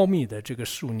茂密的这个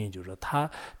树林，就是他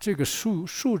这个树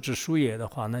枝树叶的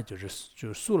话呢，就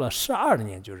树了12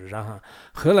年，就是然后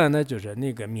后来呢，就是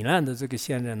那个米兰的这个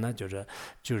仙人呢，就是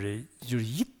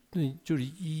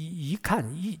一看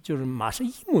就是马上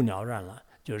一目了然了，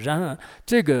就然后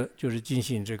这个就是进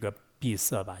行这个闭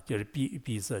塞吧，就是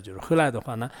闭塞，就是后来的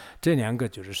话呢，这两个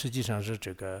就是实际上是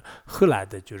这个后来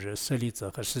的，就是舍利子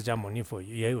和释迦牟尼佛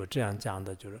也有这样讲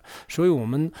的，就是所以我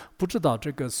们不知道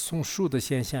这个松树的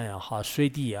现象也好，水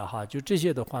滴也好，就这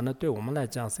些的话呢，对我们来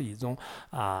讲是一种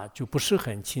就不是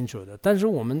很清楚的，但是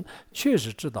我们确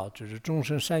实知道，就是众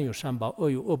生善有善报，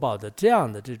恶有恶报的这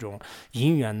样的这种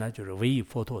因缘呢，就是唯一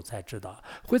佛陀才知道，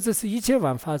或者是一切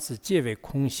万法是皆为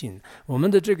空性。我们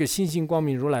的这个心性光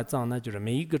明如来藏呢，就是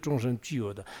每一个众生具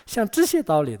有的，像这些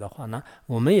道理的话呢，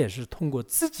我们也是通过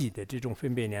自己的这种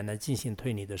分别念来进行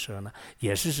推理的时候呢，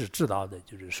也是知道的，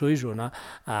就是所以说呢，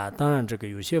当然这个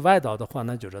有些外道的话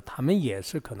呢，就是他们也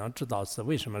是可能知道是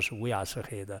为什么是乌鸦是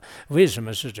黑的，为什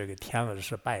么是这个天鹅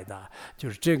是白的，就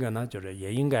是这个呢，就是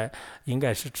也应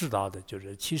该是知道的，就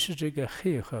是其实这个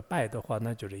黑和白的话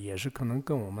呢，就是也是可能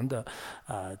跟我们的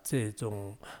这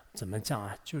种。怎么讲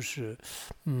啊？就是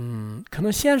可能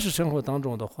现实生活当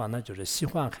中的话呢，就是喜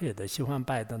欢黑的、喜欢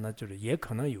白的呢，就是也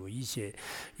可能有一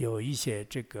些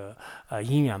这个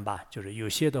因缘吧。就是有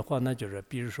些的话呢，就是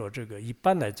比如说这个一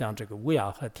般来讲，这个乌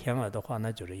鸦和天鹅的话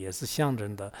呢，就是也是象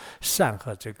征的善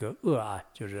和这个恶啊。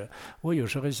就是我有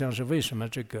时候想是为什么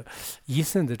这个医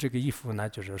生的这个衣服呢，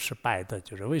就是白的，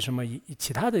就是为什么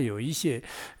其他的有一些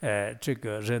这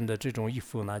个人的这种衣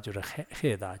服呢，就是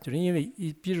黑的，就是因为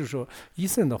比如说医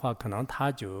生的话，可能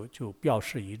他就表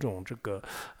示一种这个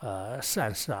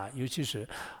善事啊，尤其是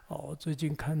最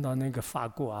近看到那个法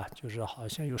国啊，就是好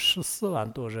像有14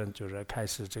万多人就是开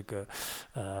始这个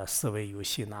示威游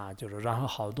行呐，就是然后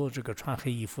好多这个穿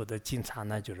黑衣服的警察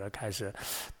呢，就是开始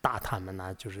打他们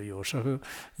呢，就是有时候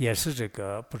也是这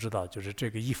个不知道，就是这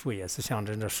个衣服也是象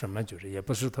征着什么，就是也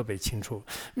不是特别清楚。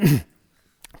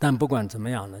但不管怎么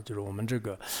样呢，就是我们这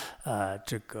个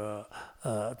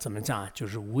怎么讲啊？就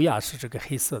是乌鸦是这个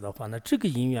黑色的话，那这个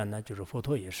因缘呢，就是佛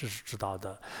陀也是知道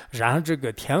的。然后这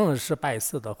个天鹅是白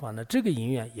色的话呢，这个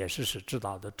因缘也是知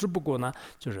道的。只不过呢，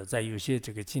就是在有些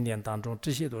这个经典当中，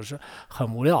这些都是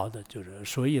很无聊的。就是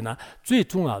所以呢，最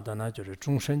重要的呢，就是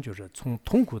终身就是从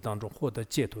痛苦当中获得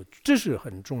解脱，这是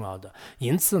很重要的。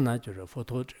因此呢，就是佛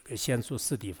陀这个先述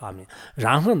四谛法门，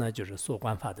然后呢，就是所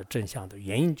观法的真相的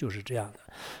原因就是这样的。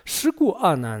是故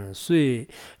阿难虽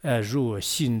若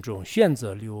心中选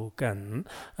择六根，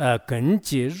根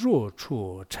结弱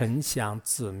处，尘相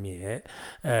自灭，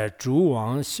诸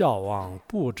妄消妄，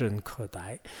不真可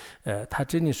待。他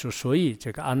这里说，所以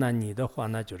这个阿难你的话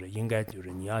呢，就是应该就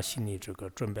是你要心里这个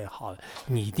准备好，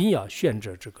你一定要选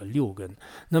择这个六根。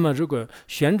那么如果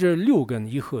选择六根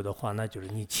以后的话呢，就是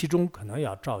你其中可能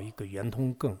要找一个圆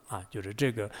通根啊，就是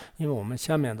这个，因为我们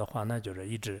下面的话呢，就是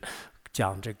一直。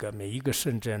讲这个每一个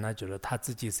圣者呢，就是他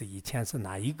自己是以前是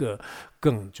哪一个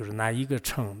根，就是哪一个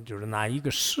称，就是哪一个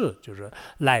事，就是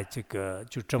来这个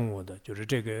就证悟的，就是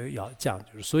这个要讲，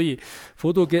就是所以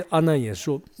佛陀跟阿难也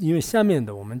说，因为下面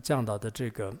的我们讲到的这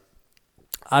个。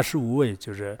25位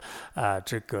就是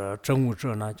这个证悟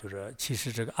者呢，就是其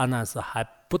实这个阿难是还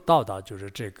不到就是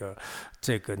这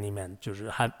个里面，就是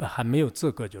还没有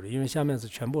资格，就是因为下面是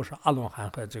全部是阿罗汉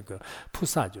和这个菩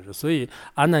萨，就是所以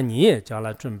阿难你也将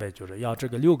来准备就是要这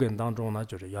个六根当中呢，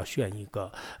就是要选一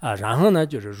个然后呢，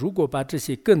就是如果把这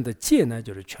些根的界呢，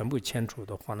就是全部迁除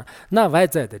的话呢，那外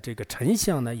在的这个尘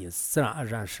相呢，也自然而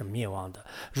然是灭亡的。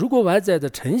如果外在的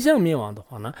尘相灭亡的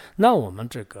话呢，那我们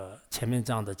这个前面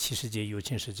讲的七世界有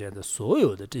情世界的所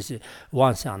有的这些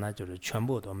妄想呢，就是全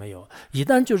部都没有。一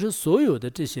旦就是所有的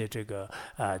这些这个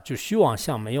就虚妄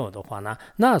相没有的话呢，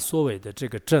那所谓的这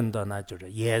个真的呢，就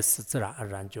是也是自然而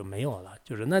然就没有了。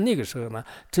就是那个时候呢，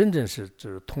真正是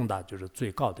就是通达就是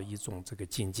最高的一种这个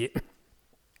境界。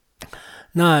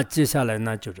那接下来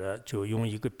呢，就用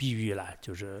一个比喻来，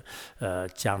就是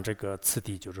讲这个次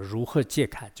第就是如何解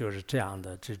开，就是这样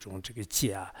的这种这个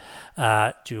解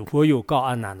就我有告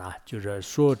阿难呐，就是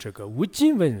说这个无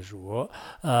尽问如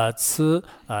此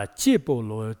戒波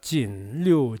罗尽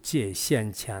六界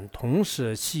现前，同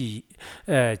时系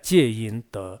戒因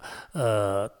得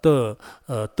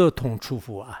同出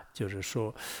乎啊。就是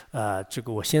说，这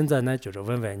个我现在呢，就是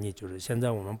问问你，就是现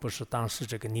在我们不是当时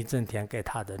这个倪增田给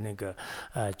他的那个，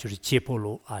就是揭波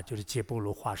罗啊，就是揭波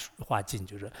罗花镜，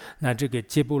就是那这个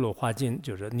揭波罗花镜，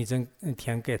就是倪增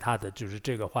田给他的就是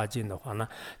这个花镜的话呢，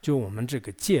就我们这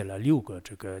个戒了6个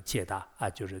这个戒大啊，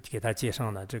就是给他介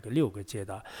上了这个6个戒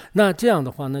大。那这样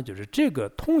的话呢，就是这个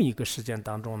同一个时间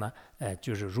当中呢，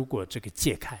就是如果这个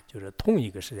戒开，就是同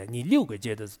一个时间，你6个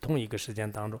戒的是同一个时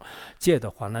间当中戒的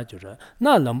话呢，就是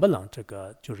那能不能这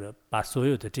个就是把所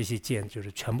有的这些戒就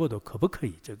是全部都可不可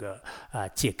以这个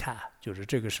戒开？就是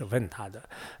这个是问他的。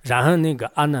然后那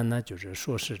个阿难呢，就是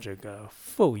说是这个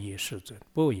否业世尊，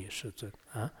不业世尊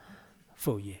啊，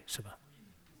否业是吧？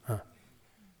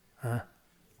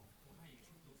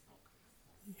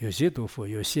有些读佛，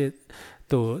有些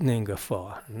读那个佛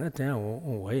啊。那这样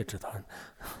我也知道，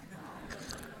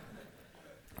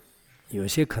有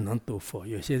些可能读佛，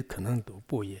有些可能读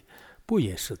不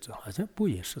也世尊，好像不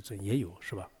也世尊也有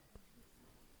是吧？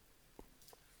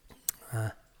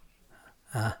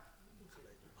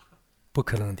不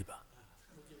可能的吧？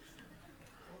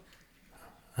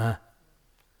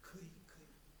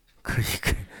可以。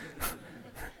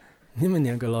你们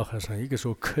两个老和尚，一个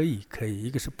说可以，一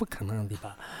个是不可能的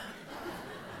吧？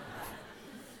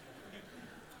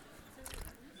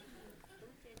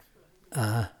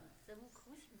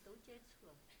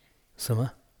什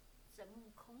么？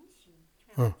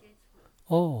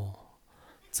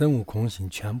真悟空性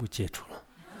全部接触了，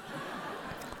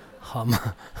好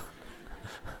吗？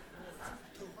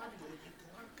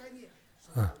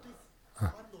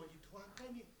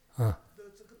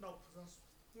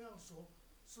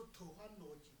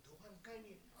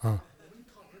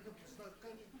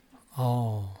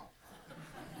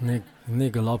那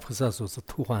个老菩萨说是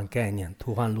偷换概念、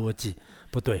偷换逻辑，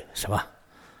不对是吧？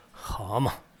好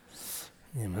嘛，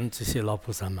你们这些老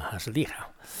菩萨们还是厉害。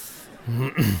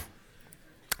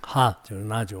好，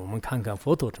那就我们看看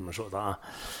佛陀怎么说的啊。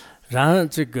然后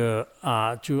这个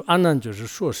就阿难就是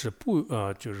说是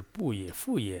就是不也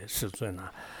复也世尊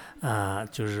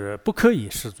就是不可以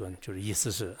世尊，就是意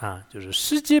思是就是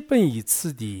世界本以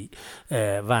次第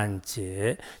万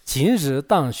劫，今日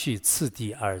当续次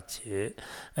第二劫，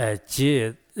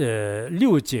劫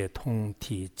六界同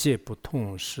体，界不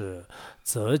同时，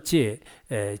则界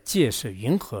是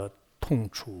云何痛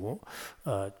楚？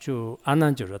就阿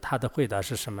难就是他的回答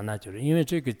是什么呢？就是因为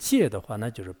这个界的话呢，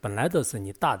就是本来的是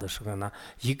你大的时候呢，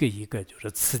一个一个就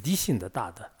是次第性的大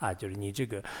的就是你这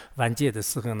个完界的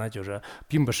时候呢，就是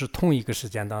并不是同一个时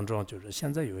间当中，就是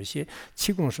现在有一些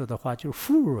气功师的话，就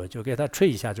负入就给他吹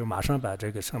一下，就马上把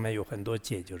这个上面有很多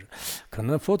界，就是可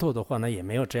能佛陀的话呢也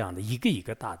没有这样的一个一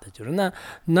个大的，就是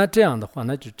那这样的话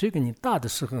呢，就这个你大的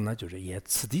时候呢，就是也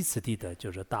次第的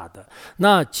就是大的。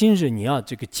那今日你要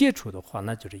这个接触的话，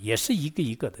那就是也是一个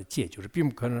一个的界，就是并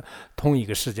不可能同一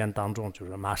个时间当中就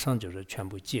是马上就是全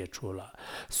部界出了。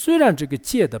虽然这个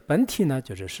界的本体呢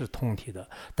是同体的，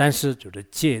但是就是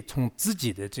界从自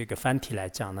己的这个梵体来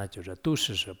讲呢，就是都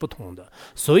是不同的。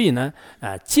所以呢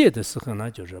界的时候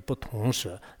呢就是不同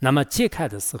时，那么界开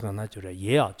的时候呢就是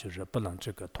也要就是不能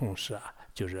这个同时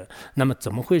就是那么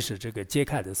怎么会是这个揭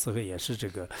开的时候也是这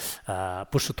个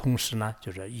不是同时呢？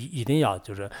就是一定要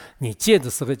就是你揭的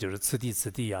时候就是次第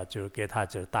就是给他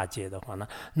就是大揭的话呢，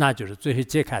那就是最后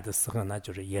揭开的时候呢，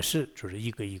就是也是就是一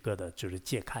个一个的就是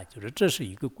揭开，就是这是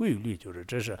一个规律，就是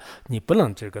这是你不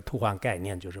能这个偷换概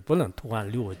念，就是不能偷换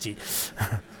逻辑。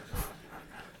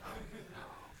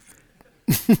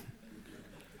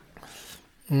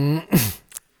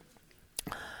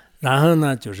然后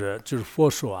呢，就是佛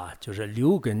说就是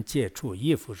六根接触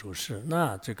亦复如是。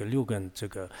那这个六根这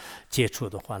个接触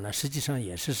的话呢，实际上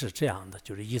也是这样的，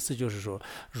就是意思就是说，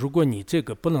如果你这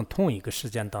个不能同一个时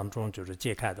间当中就是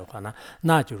揭开的话呢，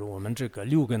那就是我们这个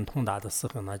六根通达的时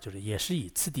候呢，就是也是以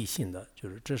次第性的，就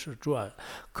是这是主要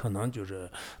可能就是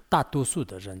大多数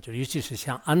的人，就尤其是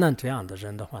像阿难这样的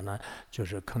人的话呢，就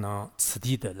是可能次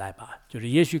第的来吧，就是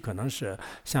也许可能是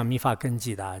像密法根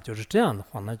基的，就是这样的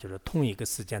话呢，就是同一个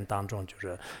时间当中就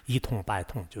是一通百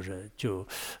通，就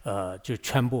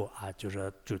全部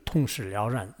就同时了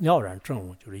然证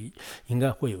悟，就是应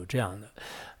该会有这样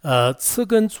的。此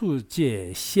根处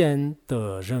界先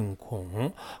得人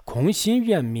空心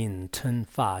圆明成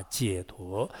法解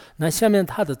脱。那下面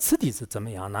它的次第是怎么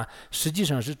样呢？实际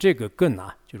上是这个根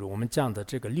就是我们讲的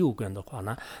这个六根的话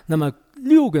呢，那么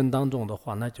六根当中的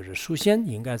话呢，就是首先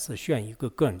应该是选一个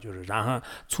根，就是然后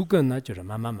粗根呢，就是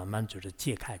慢慢就是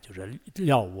解开，就是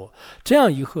了悟。这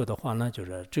样以后的话呢，就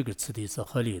是这个次第是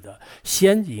合理的。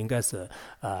先应该是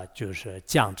就是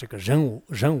讲这个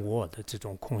人我的这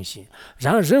种空性，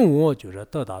然后人我就是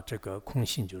得到这个空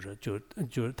性，就是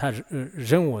他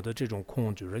人我的这种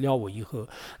空就是了悟以后，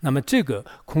那么这个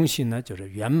空性呢，就是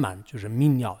圆满，就是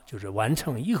明了，就是完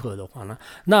成以后的话呢，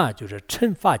那就是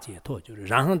成法解脱，就是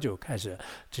然后就开始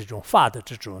这种法的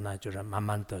这种呢，就是慢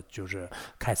慢的就是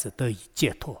开始得以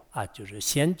解脱就是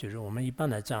先就是我们一般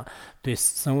来讲对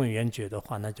声闻缘觉的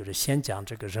话呢，就是先讲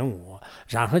这个人我，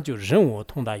然后就是人我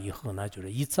通达以后呢，就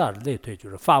是依次而类推，就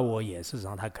是法我也是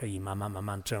让它可以慢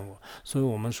慢证悟。所以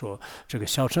我们说这个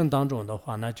小乘当中的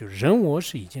话呢，就是人我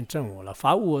是已经证悟了，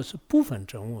法我是部分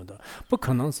证悟的，不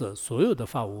可能是所有的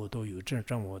法我都有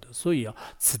证悟的，所以要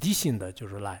此地性的就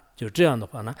是来。就这样的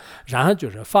话呢，然后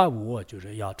就是法我就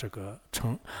是要这个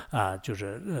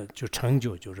个就成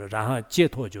就，就是然后解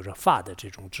脱就是法的这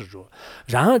种执着，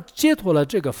然后解脱了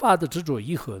这个法的执着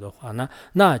以后的话呢，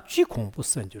那虚空不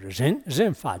生，就是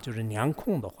人法就是两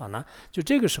空的话呢，就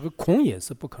这个时候空也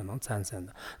是不可能产生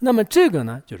的。那么这个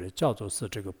呢，就是叫做是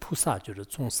这个菩萨，就是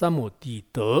从三摩地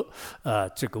得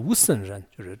这个无生人，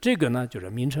就是这个呢，就是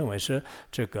名称为是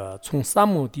这个从三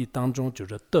摩地当中就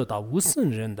是得到无生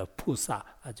人的菩萨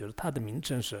啊，就是它的名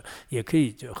称是，也可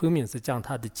以就后面是讲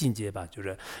它的境界吧，就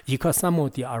是依靠三摩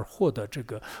地而获得这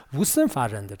个无生法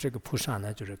忍的这个菩萨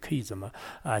呢，就是可以怎么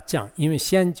讲？因为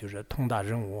先就是通达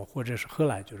人我，或者是后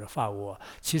来就是法我。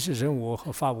其实人我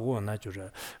和法我呢，就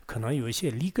是可能有一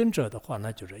些立根者的话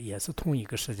呢，就是也是同一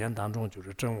个时间当中就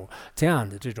是证悟这样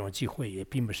的这种机会也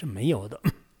并不是没有的。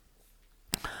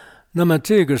那么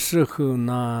这个时候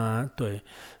呢，对，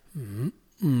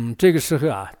这个时候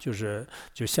啊，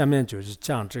就下面就是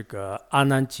讲这个阿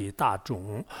难及大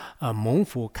众蒙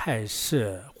佛开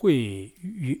示慧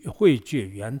觉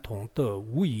圆通得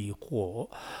无疑惑，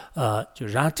就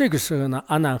然后这个时候呢，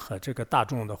阿难和这个大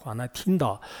众的话呢，听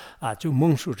到就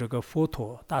蒙受这个佛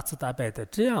陀大慈大悲的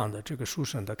这样的这个殊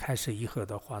胜的开示以后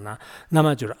的话呢，那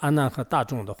么就是阿难和大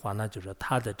众的话呢，就是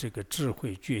他的这个智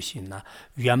慧觉醒呢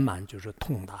圆满，就是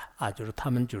通达就是他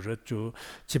们就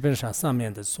基本上上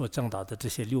面的所讲到的这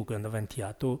些六根的问题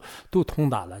都通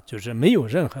达了，就是没有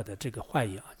任何的这个怀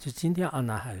疑就今天阿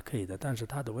难还是可以的，但是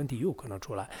他的问题有可能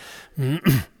出来。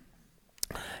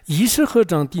一是合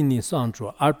掌地理上主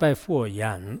而拜佛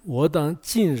言：我等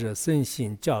今日身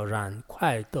心较然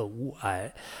快得无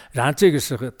碍。然后这个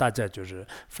时候大家就是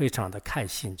非常的开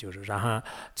心，就是然后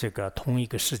这个同一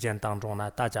个时间当中呢，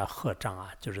大家合掌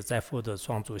就是在佛的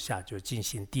双足下就进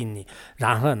行地理，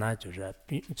然后呢就是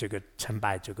这个称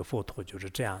拜这个佛陀，就是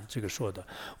这样这个说的。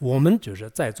我们就是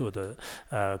在座的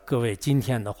各位今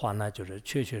天的话呢，就是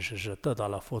确确实实得到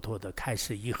了佛陀的开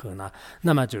示以后呢，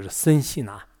那么就是身心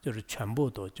就是全部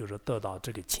都就是得到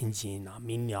这个清净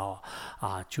明了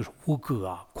就是无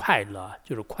垢快乐，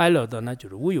就是快乐的呢，就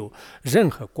是无有任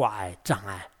何挂碍障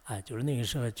碍就是那个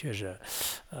时候确实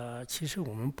其实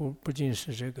我们不仅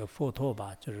是这个佛陀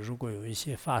吧，就是如果有一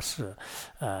些法师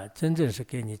真正是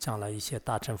给你讲了一些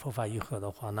大乘佛法以后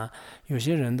的话呢，有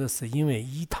些人都是因为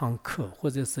一堂课或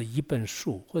者是一本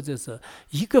书或者是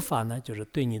一个法呢，就是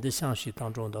对你的相续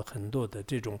当中的很多的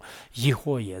这种疑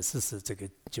惑也是这个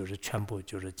就是全部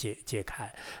就是解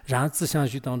开，然后自相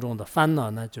续当中的烦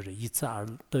恼呢，就是一次而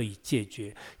得以解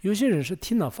决。有些人是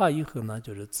听了法以后呢，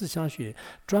就是自相续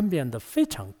转变的非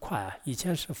常快以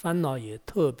前是烦恼也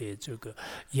特别这个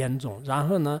严重，然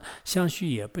后呢相续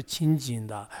也不清净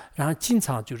的，然后经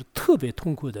常就是特别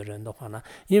痛苦的人的话呢，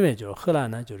因为就是后来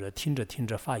呢就是听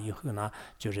着法以后呢，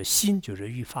就是心就是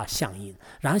与法相应，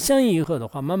然后相应以后的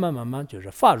话慢慢就是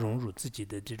法融入自己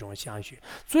的这种相续，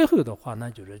最后的话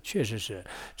呢就是确实是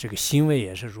这个行为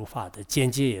也是如法的，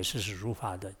间接也是如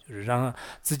法的，就是让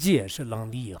自己也是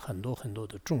能利益很多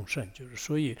的众生，就是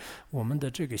所以我们的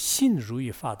这个心如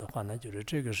于法的话呢，就是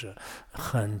这个是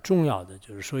很重要的，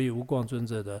就是所以无光尊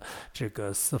者的这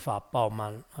个四法宝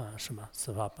满什么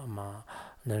四法宝满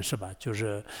能是吧？就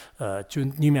是就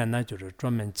里面呢就是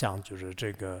专门讲就是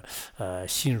这个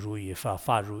心如于法，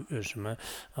法如什么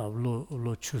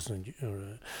罗求生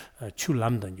求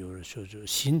蓝等，就是说就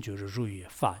心就是如于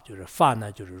法，就是法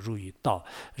呢就是如于道，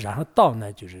然后道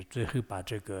呢就是最后把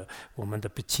这个我们的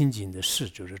不清净的事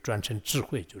就是转成智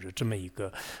慧，就是这么一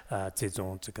个这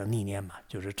个理念嘛，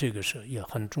就是这个是也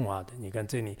很重要的。你看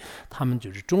这里他们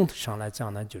就是总体上来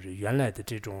讲呢，就是原来的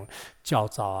这种焦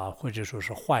躁或者说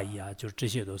是怀疑就是这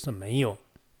些都是没有。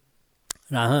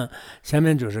然后下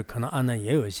面就是可能阿难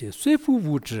也有一些虽复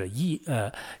无知亦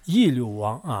流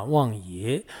妄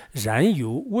也，然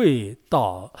犹未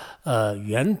到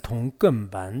圆通根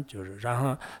本，就是然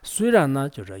后虽然呢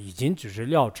就是已经只是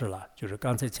了知了，就是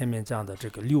刚才前面讲的这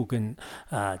个六根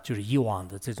就是以往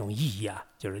的这种意义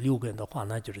就是六根的话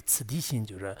呢，就是此地心，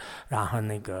就是然后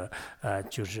那个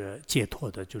就是解脱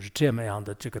的，就是这么样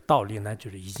的这个道理呢，就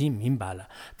是已经明白了。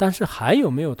但是还有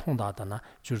没有通达的呢？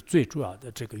就是最主要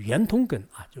的这个圆通根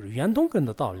就是圆通根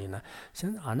的道理呢。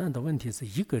现在阿难的问题是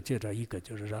一个接着一个，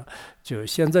就是说，就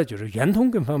现在就是圆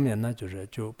通根方面呢，就是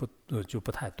就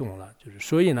不太动了，就是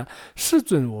所以呢，世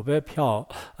尊我被飘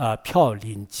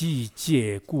领机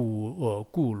界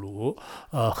故鲁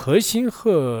核心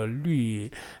和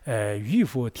律于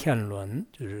佛天伦，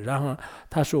就是然后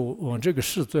他说我这个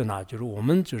世尊呢，就是我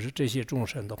们就是这些众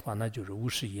生的话，那就是无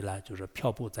始以来就是漂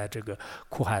泊在这个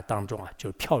苦海当中啊，就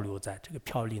是漂流在这个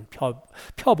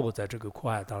漂泊在这个苦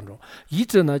海当中，一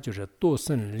直呢就是堕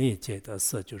生劣界的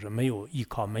事，就是没有依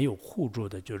靠没有护助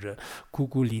的，就是孤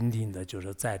孤零零的，就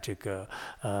是在这个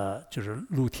就是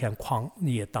露天旷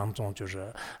野当中，就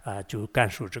是就感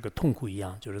受这个痛苦一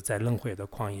样，就是在轮回的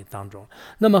旷野当中。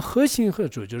那么何心何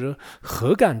处，就是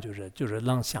何感，就是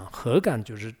让想何感，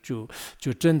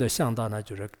就真的想到呢，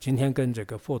就是今天跟这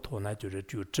个佛陀呢，就是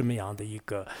这么样的一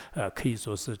个可以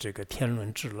说是这个天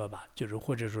伦之乐吧，就是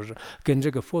或者说是跟这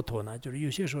个佛陀呢，就是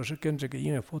有些时候是跟这个，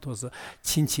因为佛陀是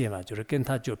亲切嘛，就是跟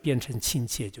他就变成亲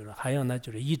切，就是还有呢，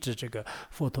就是一直这个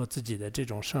佛陀自己的这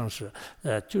种上师，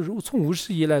就是从无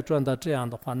始以来转到这样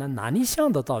的话，那哪里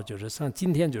想得到，就是像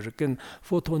今天就是跟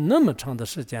佛陀那么长的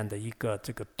时间的一个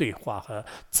这个对话和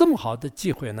这么好的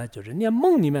机会呢，就是连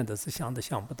梦里面的是想都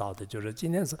想不到的，就是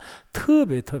今天是特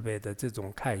别特别的这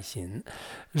种开心。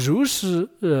如是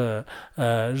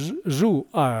入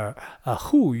耳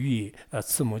后欲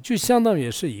慈母，就相当于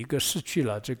是一个失去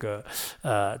了这个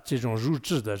这种入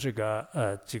智的这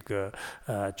个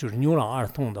就是牛郎儿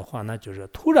童的话，那就是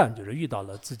突然就是遇到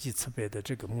了自己慈悲的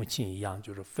这个母亲一样，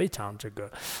就是非常这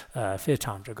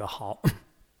个好。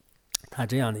他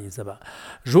这样的意思吧。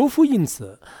如复因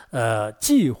此，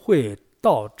既会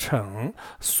道成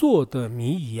所得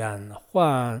迷言，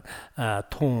幻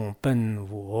同本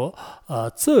我，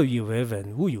则与为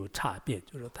文无有差别。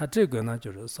就是他这个呢，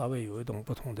就是稍微有一种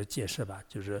不同的解释吧。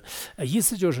就是意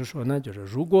思就是说呢，就是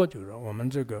如果就是我们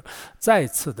这个再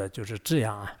次的就是这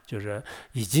样啊，就是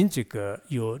已经这个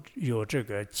有这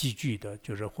个积聚的，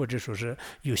就是或者说是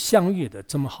有相遇的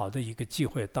这么好的一个机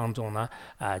会当中呢，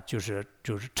就是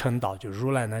称道，就是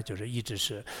如来呢，就是一直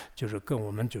是就是跟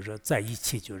我们就是在一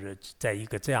起，就是在一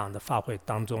个这样的法会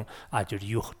当中啊，就是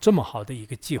有这么好的一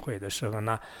个机会的时候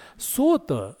呢，所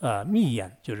得密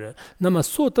言，就是那么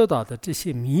所得到的这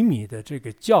些秘密的这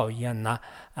个教言呢，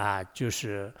就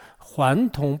是还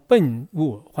同本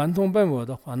我，还同本我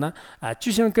的话呢，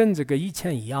就像跟这个以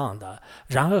前一样的，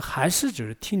然后还是就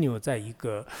是停留在一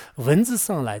个文字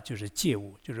上来就是借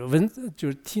物，就是文字就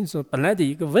是听说本来的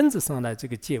一个文字上来这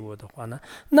个借物的话呢，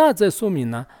那这说明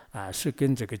呢是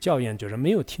跟这个教言就是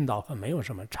没有听到和没有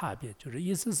什么差别，就是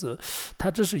意思是它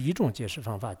这是一种解释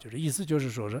方法，就是意思就是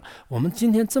说是我们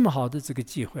今天这么好的这个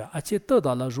机会，而且得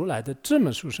到了如来的这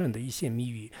么殊胜的一些密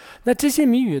语，那这些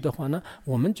密语的话呢，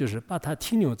我们就是把它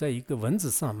停留在一个文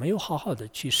字上，没有好好的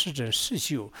去实证实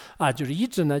修就是一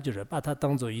直呢就是把它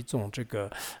当做一种这个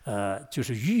就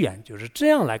是语言，就是这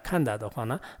样来看待的话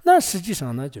呢，那实际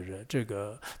上呢就是这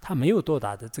个它没有多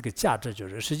大的这个价值，就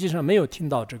是实际上没有听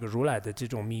到这个如来的这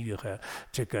种密语和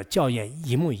这个教言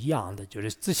一模一样的，就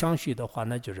是自相续的话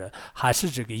呢，就是还是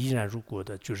这个依然如故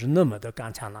的，就是那么的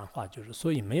刚强难化，就是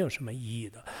所以没有什么意义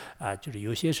的就是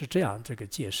有些是这样这个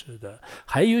解释的，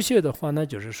还有些的话呢，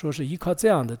就是说是依靠这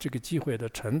样的这个机会的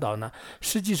成道呢，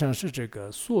实际上是这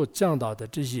个所讲到的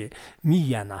这些密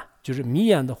言呢，就是密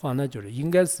言的话呢，就是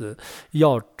应该是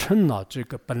要成了这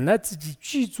个本来自己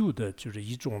居住的，就是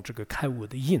一种这个开悟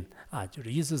的因就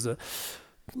是意思是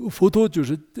佛陀就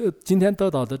是今天得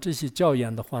到的这些教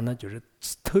言的话呢，就是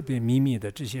特别秘密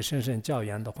的这些神圣教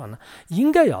言的话呢，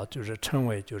应该要就是成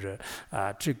为就是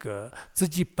这个自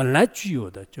己本来具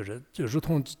有的，就如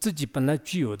同自己本来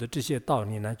具有的这些道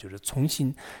理呢，就是重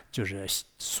新就是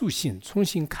塑性，重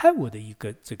新开悟的一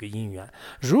个这个因缘。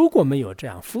如果没有这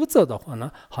样，否则的话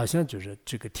呢，好像就是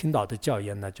这个听到的教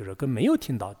言呢，就是跟没有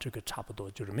听到这个差不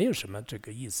多，就是没有什么这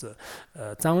个意思。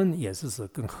藏文也是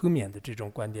更后面的这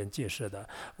种观点解释的。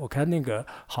我看那个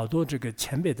好多这个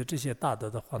前辈的这些大德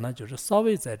的话呢，就是稍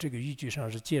微在这个语句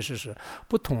上是解释是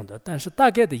不同的，但是大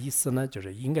概的意思呢，就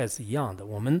是应该是一样的。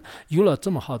我们有了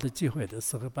这么好的机会的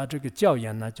时候，把这个教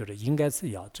言呢，就是应该是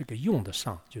要这个用得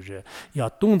上，就是要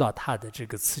懂到它的这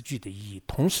个词句的意义，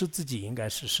同时自己应该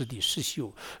是实地实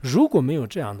修。如果没有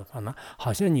这样的话呢，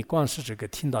好像你光是这个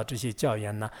听到这些教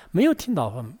言呢，没有听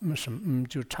到的话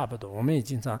就差不多。我们也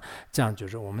经常讲，就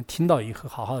是我们听到以后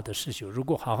好好的实修，如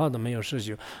果好好的没有实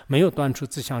修，没有断除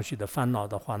自相续的烦恼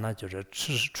的话，那就是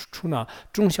除了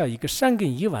种下一个善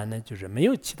根以外呢，就是没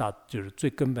有起到就是最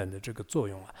根本的这个作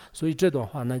用所以这段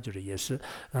话呢，就是也是《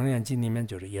楞严经》里面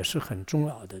就是也是很重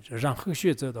要的，就是让后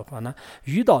学者的话呢，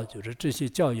遇到就是这些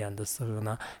教言的时候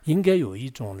呢，应该有一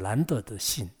种难得的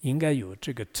心，应该有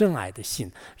这个真爱的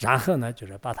心，然后呢，就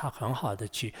是把它很好的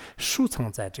去收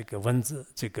藏在这个文字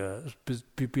这个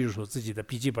比如说自己的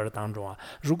笔记本当中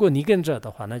如果你跟着的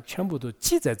话呢，全部都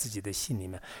记在自己的心里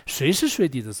面，随时随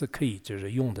地都是可以就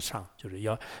是用得上，就是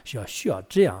需要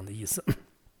这样的意思。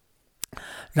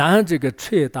然后这个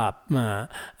吹大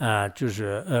就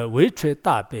是为吹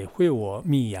大悲会我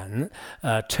密言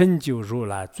成就如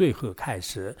来最后开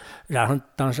始。然后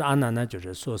当时阿难呢就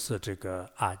是说是这个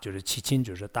就是祈请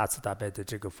就是大慈大悲的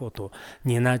这个佛陀，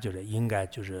你呢就是应该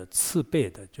就是慈悲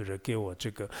的，就是给我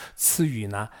这个赐予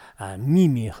呢秘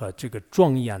密和这个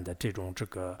庄严的这种这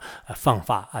个方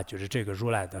法就是这个如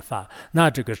来的法。那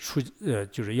这个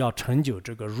就是要成就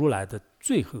这个如来的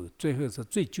最后是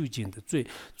最究竟的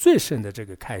最深的这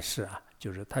个开示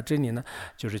就是他这里呢，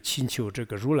就是请求这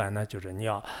个如来呢，就是你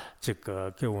要这个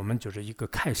给我们就是一个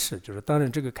开示，就是当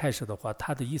然这个开示的话，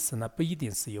他的意思呢不一定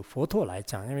是由佛陀来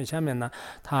讲，因为下面呢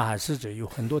他还是有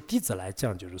很多弟子来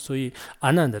讲，就是所以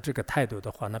阿难的这个态度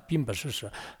的话呢，并不是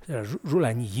如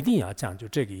来你一定要讲，就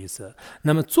这个意思。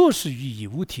那么作是予以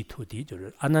五体投地，就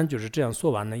是阿难就是这样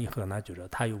说完了以后呢，就是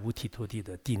他有五体投地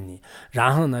的定力，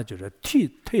然后呢就是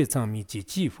退藏秘籍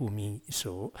继复密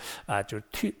手就是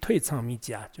退藏秘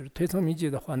籍就是退藏秘籍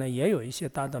的话呢，也有一些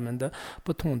大德们的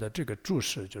不同的这个注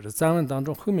释，就是藏文当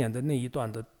中后面的那一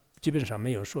段的基本上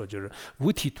没有说，就是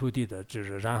五体投地的，就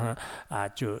是然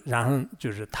后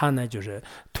就是他呢就是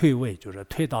退位，就是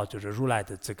退到就是如来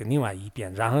的这个另外一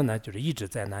边，然后呢就是一直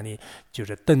在那里就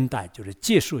是等待，就是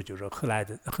接受就是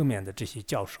后面的这些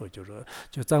教授，就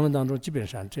藏文当中基本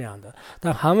上这样的。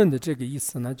但韩文的这个意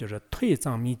思呢，就是退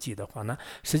藏秘籍的话呢，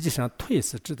实际上退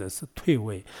是指的是退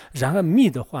位，然后密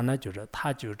的话呢，就是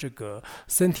他就这个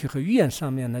身体和语言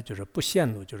上面呢，就是不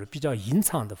显露，就是比较隐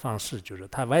藏的方式，就是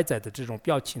他外在的这种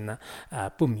表情呢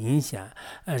不明显。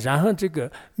然后这个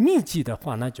秘籍的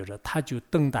话呢，就是他就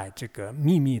等待这个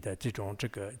秘密的这种这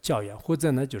个教言，或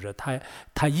者呢就是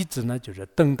他一直呢就是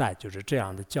等待就是这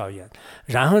样的教言。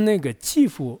然后那个继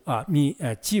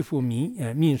父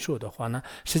命寿的话呢，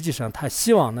实际上他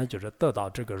希望呢就是得到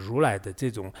这个如来的这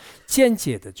种间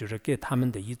接的，就是给他们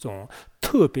的一种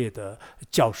特别的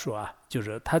教授就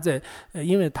是他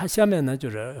因为他下面呢就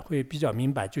是会比较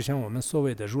明白，就像我们所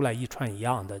谓的如来一传一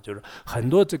样的，就是很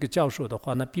多这个教授的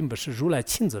话呢，并不是如来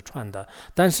亲自传的，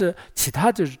但是其他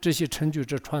这些成就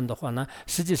者传的话呢，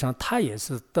实际上他也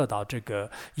是得到这个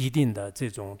一定的这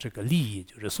种这个利益，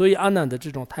就是所以阿难的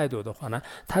这种态度的话呢，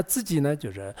他自己呢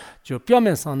就表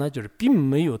面上呢就是并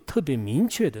没有特别明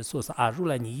确的说是如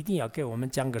来你一定要给我们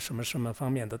讲个什么什么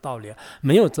方面的道理，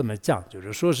没有这么讲，就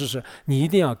是说是你一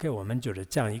定要给我们就是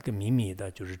讲一个秘密的，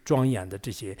就是庄严的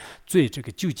这些最这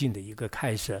个究竟的一个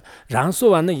开始。然后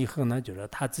说完了以后呢，就是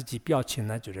他自己表情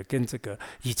呢，就是跟这个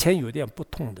以前有点不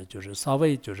同的，就是稍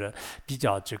微就是比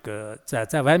较这个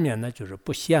在外面呢就是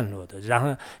不显露的，然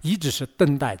后一直是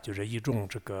等待就是一种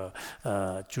这个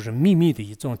就是秘密的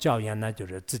一种教言呢，就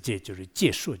是直接就是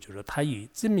结束，就是他有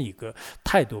这么一个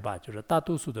态度吧。就是大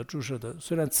多数的注释的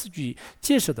虽然词句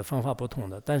解释的方法不同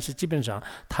的，但是基本上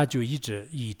他就一直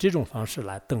以这种方式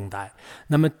来等待。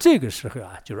那么这个时候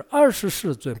就是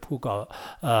24尊普告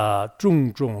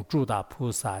种种诸大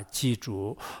菩萨记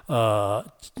住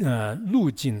路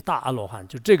径大阿罗汉。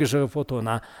就这个时候佛陀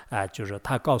呢就是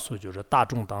他告诉就是大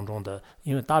众当中的，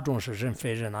因为大众是人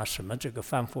非人什么这个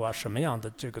凡夫什么样的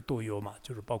这个都有嘛，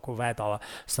就是包括外道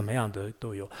什么样的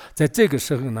都有。在这个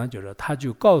时候呢，就是他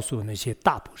就告诉那些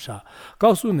大菩萨，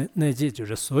告诉那些就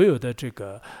是所有的这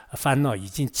个烦恼已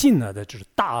经尽了的就是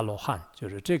大阿罗汉，就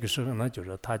是这个时候呢，就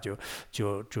是他就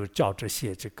叫这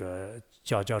些这个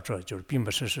叫这就是并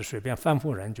不是随便凡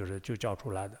夫人就叫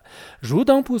出来的。如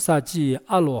等菩萨即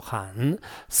阿罗汉，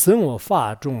生我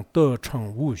法中得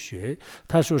成无学。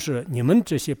他说是你们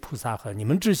这些菩萨和你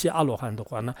们这些阿罗汉的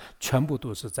话呢，全部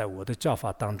都是在我的教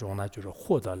法当中呢，就是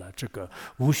获得了这个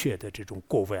无学的这种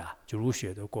果位就是无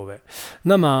学的果位。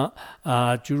那么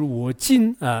就是我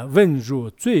今问入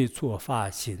最初发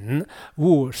心，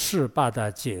无十八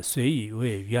大界随以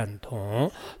为圆通，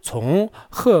从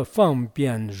何方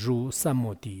便入三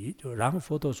摩地。就然后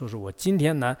佛陀说是我今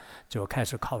天呢就开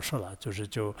始考试了，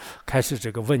就开始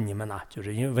这个问你们就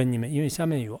是因为问你们，因为下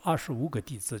面有25个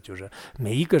弟子，就是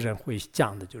每一个人会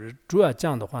讲的，就是主要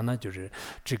讲的话呢，就是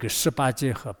这个18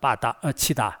界和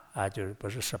七大就是不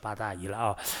是18大义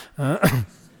了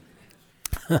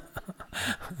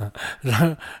然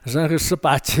后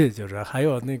18戒就是还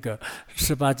有那个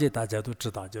18戒大家都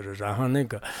知道，就是然后那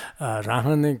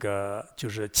个就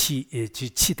是七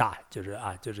大就是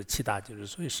就是七大就是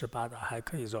所以18大还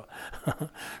可以说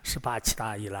18七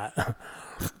大以来。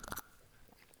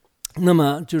那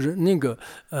么就是那个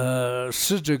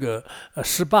是这个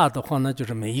18的话呢，就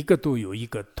是每一个都有一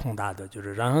个通达的，就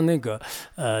是然后那个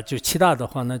就七大的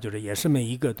话呢，就是也是每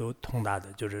一个都通达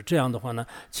的，就是这样的话呢，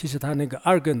其实它那个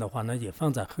二根的话呢也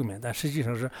放在后面，但实际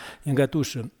上是应该都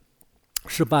是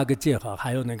18个戒和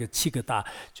还有那个7个大，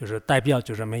就是代表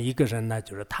就是每一个人呢，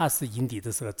就是他是因地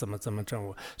的时候怎么证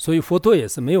悟。所以佛陀也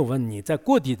是没有问你在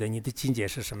过地的你的境界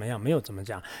是什么样，没有这么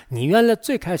讲。你原来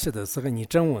最开始的时候你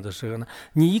证悟的时候呢，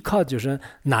你依靠就是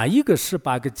哪一个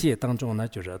18个戒当中呢，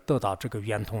就是得到这个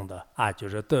圆通的啊，就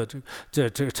是得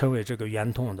这成为这个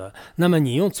圆通的。那么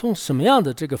你用从什么样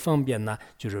的这个方便呢，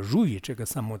就是入于这个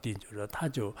三摩地，就是他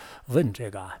就问这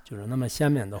个啊，就是那么下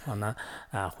面的话呢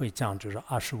会讲就是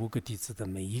25个弟子的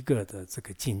每一个的这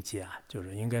个境界啊，就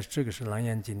是应该这个是楞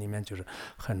严经里面就是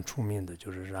很出名的，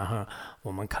就是然后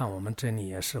我们看我们这里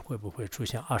也是会不会出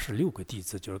现26个弟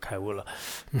子就是开悟了，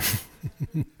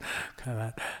看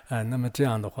完那么这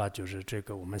样的话就是这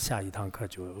个我们下一堂课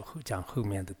就讲后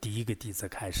面的第1个弟子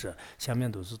开始，下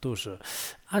面都是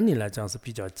按理来讲是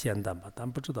比较简单吧，但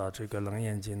不知道这个楞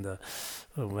严经的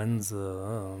文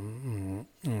字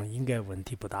应该问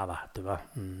题不大吧，对吧？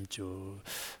就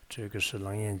这个是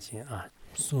楞严经啊。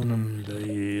Sunam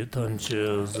dai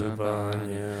tanche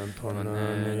zubanye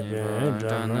tonane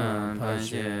bejana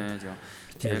pashe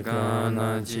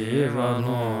tekana ji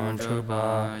ralon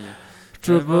chuba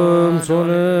chubum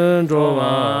solen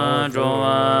jowa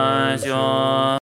xiong